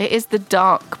 It is the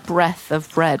dark breath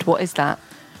of bread. What is that?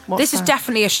 This is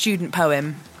definitely a student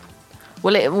poem.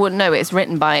 Well, no, it's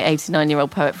written by 89-year-old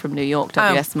poet from New York,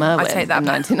 W.S. Merwin, I take that in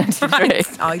back.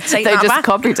 1993. I take they that just back.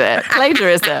 copied it.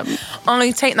 Plagiarism. I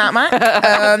take that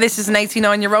back. This is an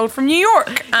 89-year-old from New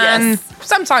York, and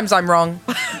sometimes I'm wrong.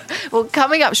 Well,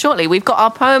 coming up shortly, we've got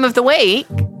our poem of the week.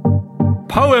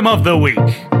 Poem of the week.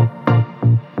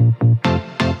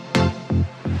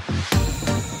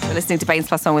 We're listening to Baines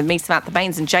Plus One with me, Samantha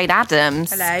Baines, and Jade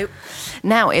Adams. Hello.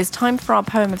 Now it's time for our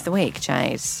poem of the week,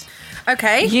 Jade.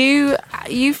 Okay. You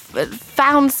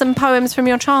found some poems from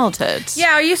your childhood.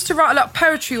 Yeah, I used to write a lot of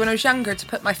poetry when I was younger to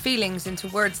put my feelings into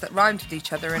words that rhymed with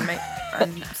each other and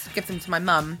give them to my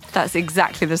mum. That's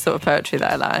exactly the sort of poetry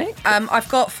that I like. I've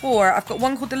got 4. I've got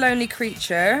one called The Lonely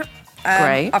Creature.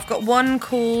 Great. I've got one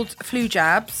called Flu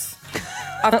Jabs.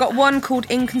 I've got one called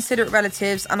Inconsiderate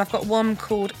Relatives, and I've got one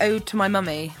called Ode to My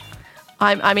Mummy.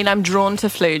 I'm drawn to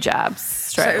Flu Jabs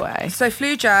straight away. So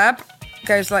Flu Jab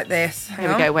goes like this.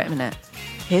 Here we go, wait a minute.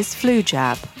 Here's Flu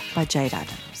Jab by Jade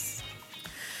Adams.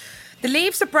 The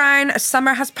leaves are brown as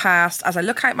summer has passed. As I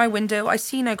look out my window, I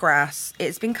see no grass.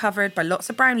 It's been covered by lots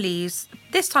of brown leaves.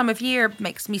 This time of year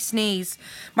makes me sneeze.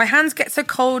 My hands get so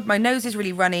cold, my nose is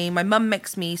really runny. My mum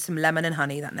makes me some lemon and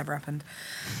honey. That never happened.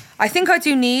 I think I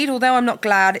do need, although I'm not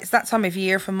glad, it's that time of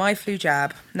year for my flu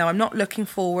jab. No, I'm not looking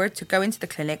forward to go into the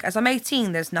clinic. As I'm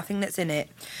 18, there's nothing that's in it.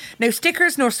 No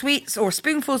stickers, nor sweets, or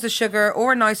spoonfuls of sugar,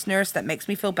 or a nice nurse that makes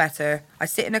me feel better. I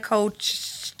sit in a cold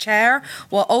chair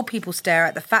while old people stare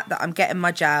at the fact that I'm getting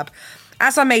my jab.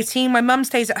 As I'm 18, my mum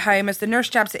stays at home. As the nurse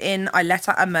jabs it in, I let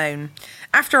out a moan.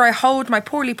 After I hold my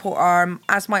poorly poor arm,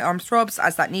 as my arm throbs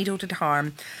as that needle did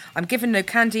harm. I'm given no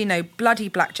candy, no bloody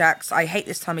blackjacks. I hate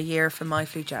this time of year for my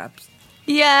flu jabs.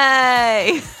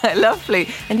 Yay! Lovely.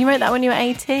 And you wrote that when you were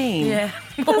 18? Yeah.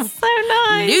 That's so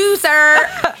nice. Loser!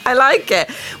 I like it.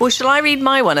 Well, shall I read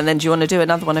my one and then do you want to do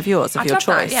another one of yours, of I'd your love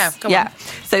that. choice? Yeah, go on.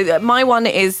 So my one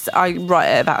is, I write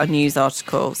about a news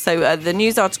article. So the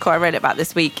news article I read about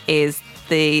this week is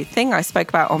the thing I spoke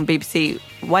about on BBC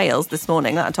Wales this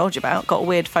morning that I told you about. Got a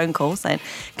weird phone call saying,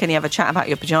 can you have a chat about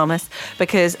your pyjamas?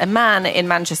 Because a man in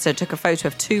Manchester took a photo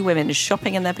of 2 women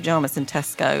shopping in their pyjamas in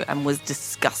Tesco and was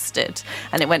disgusted.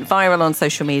 And it went viral on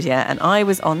social media and I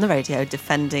was on the radio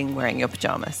defending wearing your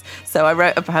pyjamas. So I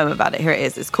wrote a poem about it. Here it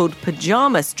is. It's called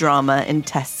Pyjamas Drama in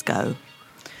Tesco.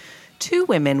 2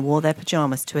 women wore their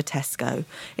pyjamas to a Tesco.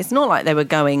 It's not like they were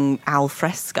going al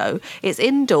fresco. It's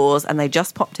indoors and they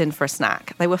just popped in for a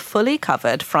snack. They were fully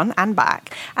covered, front and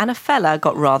back, and a fella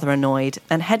got rather annoyed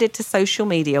and headed to social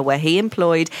media where he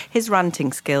employed his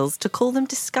ranting skills to call them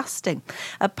disgusting.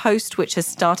 A post which has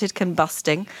started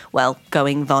combusting, well,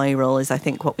 going viral is I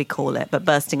think what we call it, but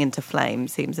bursting into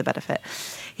flames seems a better fit.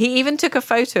 He even took a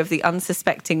photo of the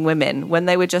unsuspecting women when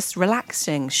they were just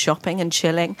relaxing, shopping and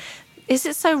chilling. Is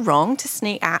it so wrong to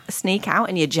sneak out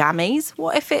in your jammies?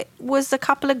 What if it was a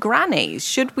couple of grannies?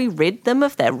 Should we rid them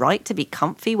of their right to be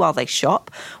comfy while they shop?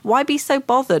 Why be so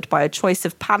bothered by a choice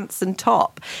of pants and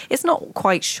top? It's not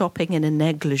quite shopping in a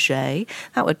negligee.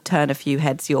 That would turn a few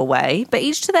heads your way. But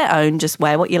each to their own, just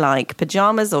wear what you like.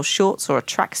 Pyjamas or shorts or a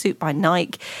tracksuit by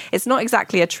Nike. It's not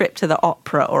exactly a trip to the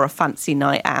opera or a fancy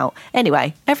night out.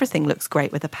 Anyway, everything looks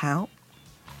great with a pout.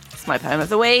 It's my poem of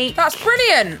the week. That's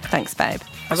brilliant. Thanks, babe.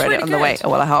 That's I read really it on the way.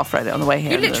 good. Well, I half read it on the way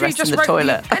here. You and the literally rest just in the wrote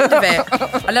toilet. the end of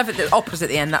it. I love it. The opera's at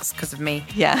the end. That's because of me.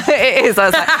 Yeah, it is. I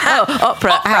was like, oh,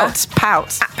 opera. Out,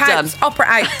 pout, done. Opera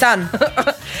out, done.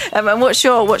 And what's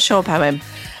your poem?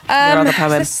 Your other poem.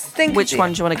 Let's think. Which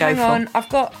one do you want to go Hang for? on. I've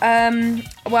got.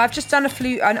 Well, I've just done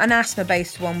an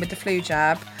asthma-based one with the flu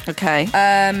jab. Okay.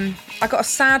 I got a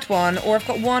sad one, or I've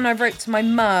got one I wrote to my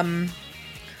mum.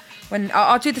 When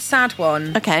I'll do the sad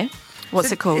one. Okay.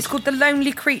 What's it called? It's called The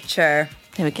Lonely Creature.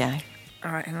 Here we go.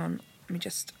 All right, hang on. Let me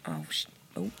just.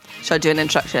 Shall I do an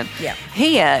introduction? Yeah.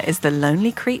 Here is The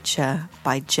Lonely Creature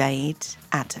by Jade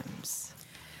Adams.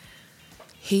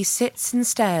 He sits and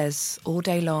stares all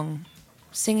day long,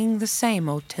 singing the same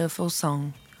old tearful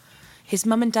song. His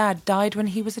mum and dad died when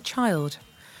he was a child,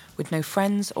 with no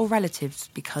friends or relatives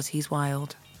because he's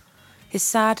wild. His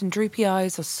sad and droopy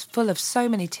eyes are full of so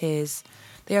many tears.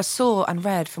 They are sore and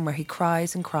red from where he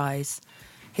cries and cries.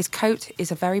 His coat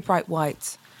is a very bright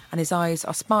white, and his eyes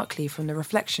are sparkly from the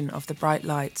reflection of the bright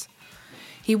light.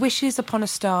 He wishes upon a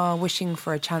star, wishing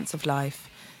for a chance of life,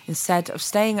 instead of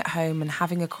staying at home and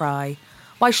having a cry.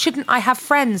 Why shouldn't I have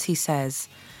friends, he says.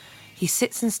 He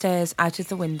sits and stares out of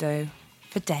the window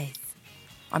for days.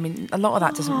 I mean, a lot of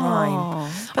that doesn't rhyme.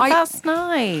 But that's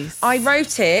nice. I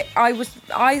wrote it. I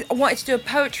wanted to do a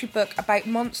poetry book about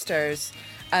monsters.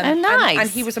 Nice. And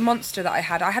he was a monster that I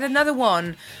had. I had another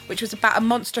one which was about a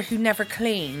monster who never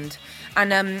cleaned.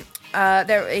 And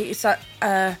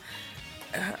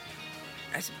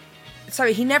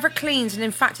sorry, he never cleans, and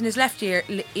in fact, in his left ear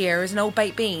is an old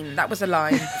baked bean. That was a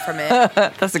line from it.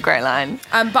 That's a great line.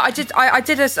 But I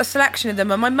did a selection of them,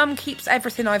 and my mum keeps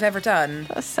everything I've ever done.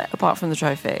 Apart from the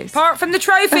trophies. Apart from the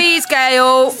trophies,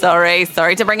 Gail. Sorry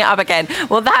to bring it up again.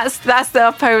 Well, that's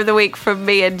the poem of the week from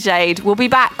me and Jade. We'll be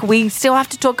back. We still have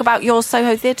to talk about your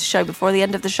Soho Theatre show before the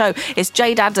end of the show. It's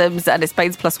Jade Adams and it's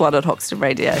Baines Plus One on Hoxton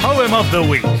Radio. Poem of the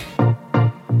week.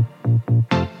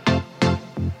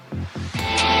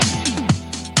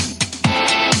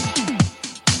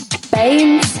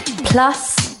 Baines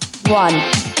Plus One.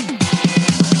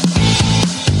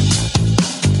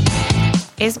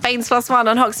 It's Baines Plus One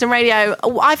on Hoxton Radio.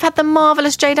 I've had the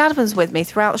marvellous Jade Adams with me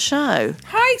throughout the show.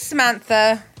 Hi,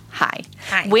 Samantha. Hi.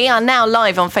 Hi. We are now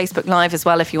live on Facebook Live as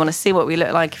well if you want to see what we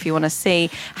look like, if you want to see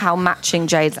how matching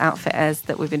Jade's outfit is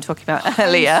that we've been talking about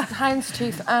earlier.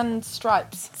 Houndstooth and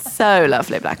stripes. So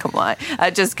lovely, black and white.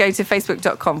 Just go to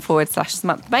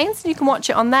facebook.com/Samantha Baines and you can watch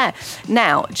it on there.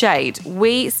 Now, Jade,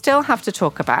 we still have to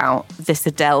talk about this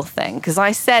Adele thing, because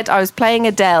I said I was playing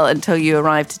Adele until you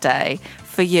arrived today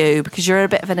for you, because you're a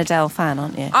bit of an Adele fan,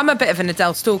 aren't you? I'm a bit of an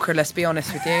Adele stalker, let's be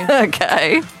honest with you.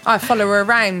 Okay. I follow her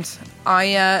around.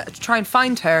 I try and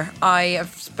find her. I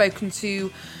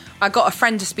got a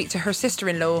friend to speak to her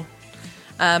sister-in-law.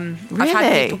 Really? I've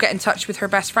had people get in touch with her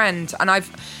best friend, and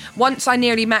once I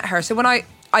nearly met her. So when I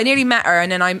nearly met her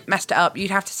and then I messed it up.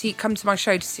 You'd have to come to my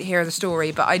show to hear the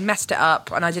story, but I messed it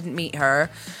up and I didn't meet her.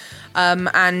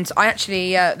 And I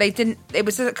actually, it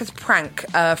was a prank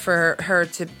for her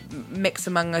to mix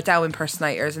among Adele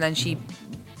impersonators, and then she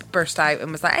burst out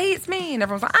and was like, hey, it's me, and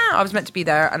everyone was like, I was meant to be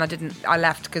there, and I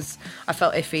left because I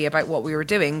felt iffy about what we were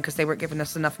doing because they weren't giving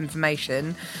us enough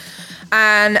information.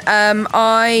 And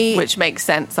which makes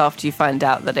sense after you find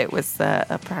out that it was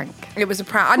a prank. It was a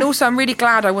prank. And also, I'm really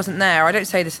glad I wasn't there. I don't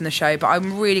say this in the show, but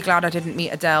I'm really glad I didn't meet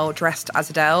Adele dressed as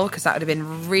Adele, because that would have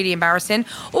been really embarrassing.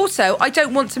 Also, I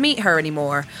don't want to meet her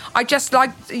anymore. I just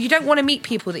you don't want to meet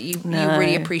people that you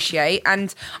really appreciate.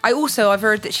 And I've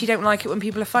heard that she don't like it when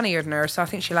people are funnier than her, so I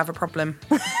think she'll have a problem.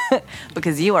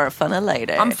 Because you are a funny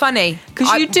lady. I'm funny.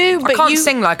 Because you do, but I can't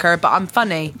sing like her, but I'm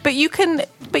funny. But you can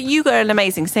But you're an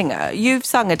amazing singer. You've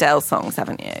sung Adele songs,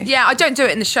 haven't you? Yeah, I don't do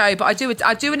it in the show, but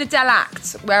I do an Adele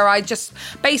act where I just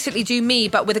basically do me,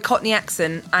 but with a Cockney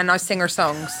accent, and I sing her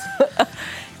songs.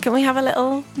 Can we have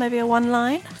maybe a one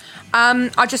line?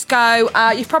 I just go,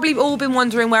 you've probably all been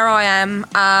wondering where I am.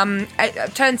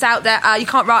 It turns out that you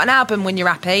can't write an album when you're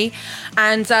happy.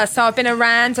 And so I've been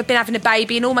around, I've been having a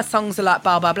baby, and all my songs are like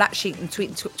Baa Baa Black Sheep and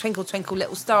Twinkle Twinkle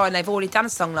Little Star, and they've already done a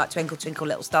song like Twinkle Twinkle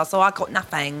Little Star, so I got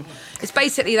nothing. It's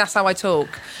basically, that's how I talk.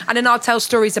 And then I'll tell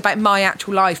stories about my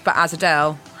actual life, but as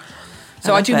Adele.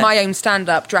 So I do my own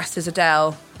stand-up dressed as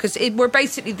Adele. Because we're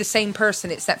basically the same person,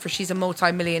 except for she's a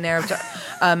multi-millionaire,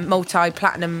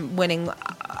 multi-platinum winning,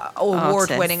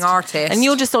 award-winning artist. And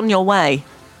you're just on your way.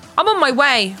 I'm on my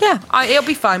way. Yeah. It'll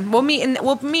be fine. We'll meet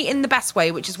in the best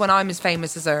way, which is when I'm as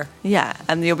famous as her. Yeah,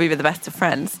 and you'll be with the best of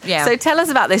friends. Yeah. So tell us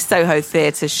about this Soho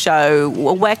Theatre show.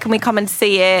 Where can we come and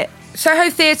see it? Soho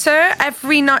Theatre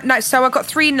every night. No, so I've got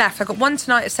 3 left. I've got one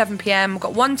tonight at 7 p.m. I've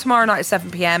got one tomorrow night at 7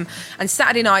 p.m. and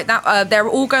Saturday night. They're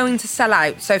all going to sell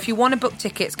out. So if you want to book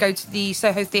tickets, go to the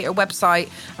Soho Theatre website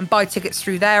and buy tickets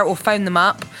through there, or phone them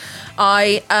up.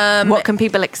 What can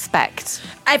people expect?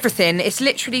 Everything. It's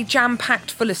literally jam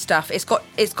packed full of stuff. It's got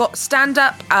stand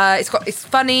up. It's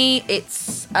funny.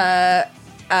 It's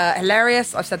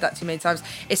hilarious. I've said that too many times.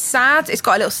 It's sad. It's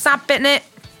got a little sad bit in it.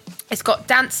 It's got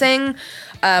dancing.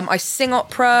 I sing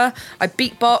opera, I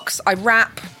beatbox, I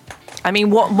rap. I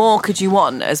mean, what more could you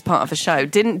want as part of a show?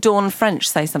 Didn't Dawn French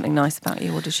say something nice about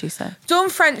you? What did she say? Dawn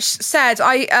French said,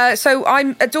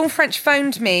 Dawn French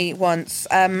phoned me once,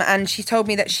 and she told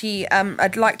me that she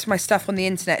had liked my stuff on the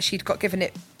internet. She'd got given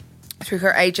it through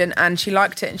her agent, and she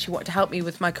liked it, and she wanted to help me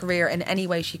with my career in any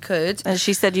way she could. And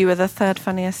she said you were the 3rd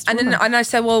funniest woman. And I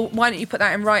said, well, why don't you put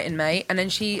that in writing, mate? And then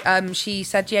she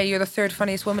said, yeah, you're the 3rd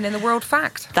funniest woman in the world,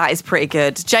 fact. That is pretty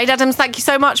good. Jade Adams, thank you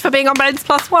so much for being on Baines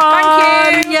Plus One.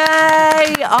 Thank you.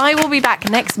 Yay! I will be back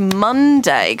next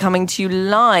Monday, coming to you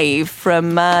live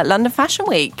from London Fashion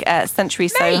Week at Century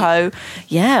Soho.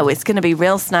 Yeah, it's going to be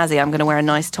real snazzy. I'm going to wear a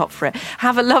nice top for it.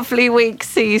 Have a lovely week.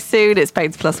 See you soon. It's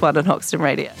Baines Plus One on Hoxton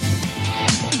Radio.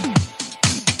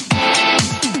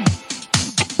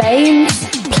 Baines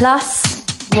Plus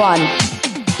One.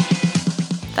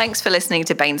 Thanks for listening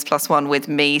to Baines Plus One with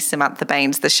me, Samantha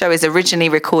Baines. The show is originally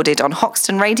recorded on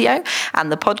Hoxton Radio, and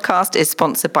the podcast is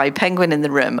sponsored by Penguin in the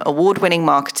Room, award-winning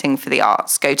marketing for the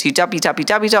arts. Go to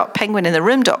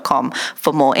www.penguinintheroom.com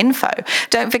for more info.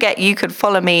 Don't forget you could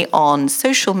follow me on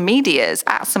social medias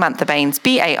at Samantha Baines,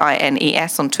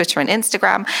 Baines on Twitter and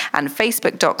Instagram, and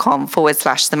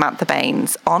facebook.com/Samantha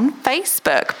Baines on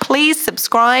Facebook. Please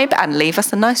subscribe and leave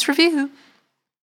us a nice review.